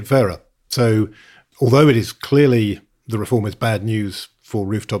have to make it fairer. So although it is clearly the reform is bad news for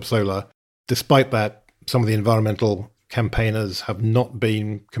rooftop solar, despite that, some of the environmental campaigners have not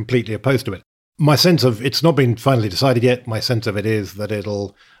been completely opposed to it. My sense of it's not been finally decided yet. My sense of it is that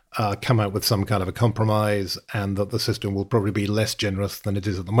it'll come out with some kind of a compromise, and that the system will probably be less generous than it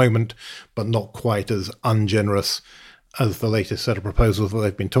is at the moment, but not quite as ungenerous as the latest set of proposals that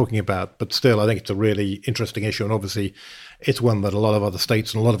they've been talking about. But still, I think it's a really interesting issue. And obviously, it's one that a lot of other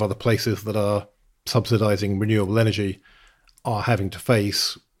states and a lot of other places that are subsidizing renewable energy are having to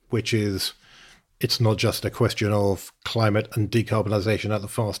face, which is it's not just a question of climate and decarbonization at the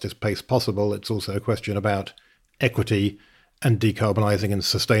fastest pace possible. It's also a question about equity and decarbonizing in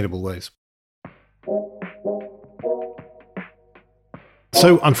sustainable ways.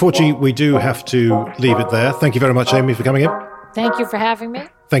 So unfortunately, we do have to leave it there. Thank you very much, Amy, for coming in. Thank you for having me.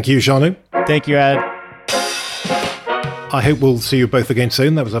 Thank you, Shanu. Thank you, Ed. I hope we'll see you both again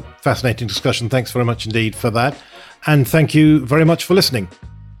soon. That was a fascinating discussion. Thanks very much indeed for that. And thank you very much for listening.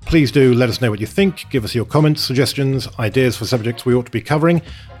 Please do let us know what you think. Give us your comments, suggestions, ideas for subjects we ought to be covering.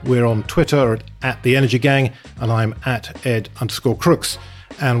 We're on Twitter at The Energy Gang, and I'm at @Ed_Crooks.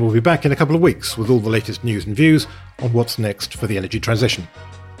 And we'll be back in a couple of weeks with all the latest news and views on what's next for the energy transition.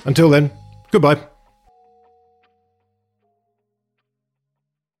 Until then, goodbye.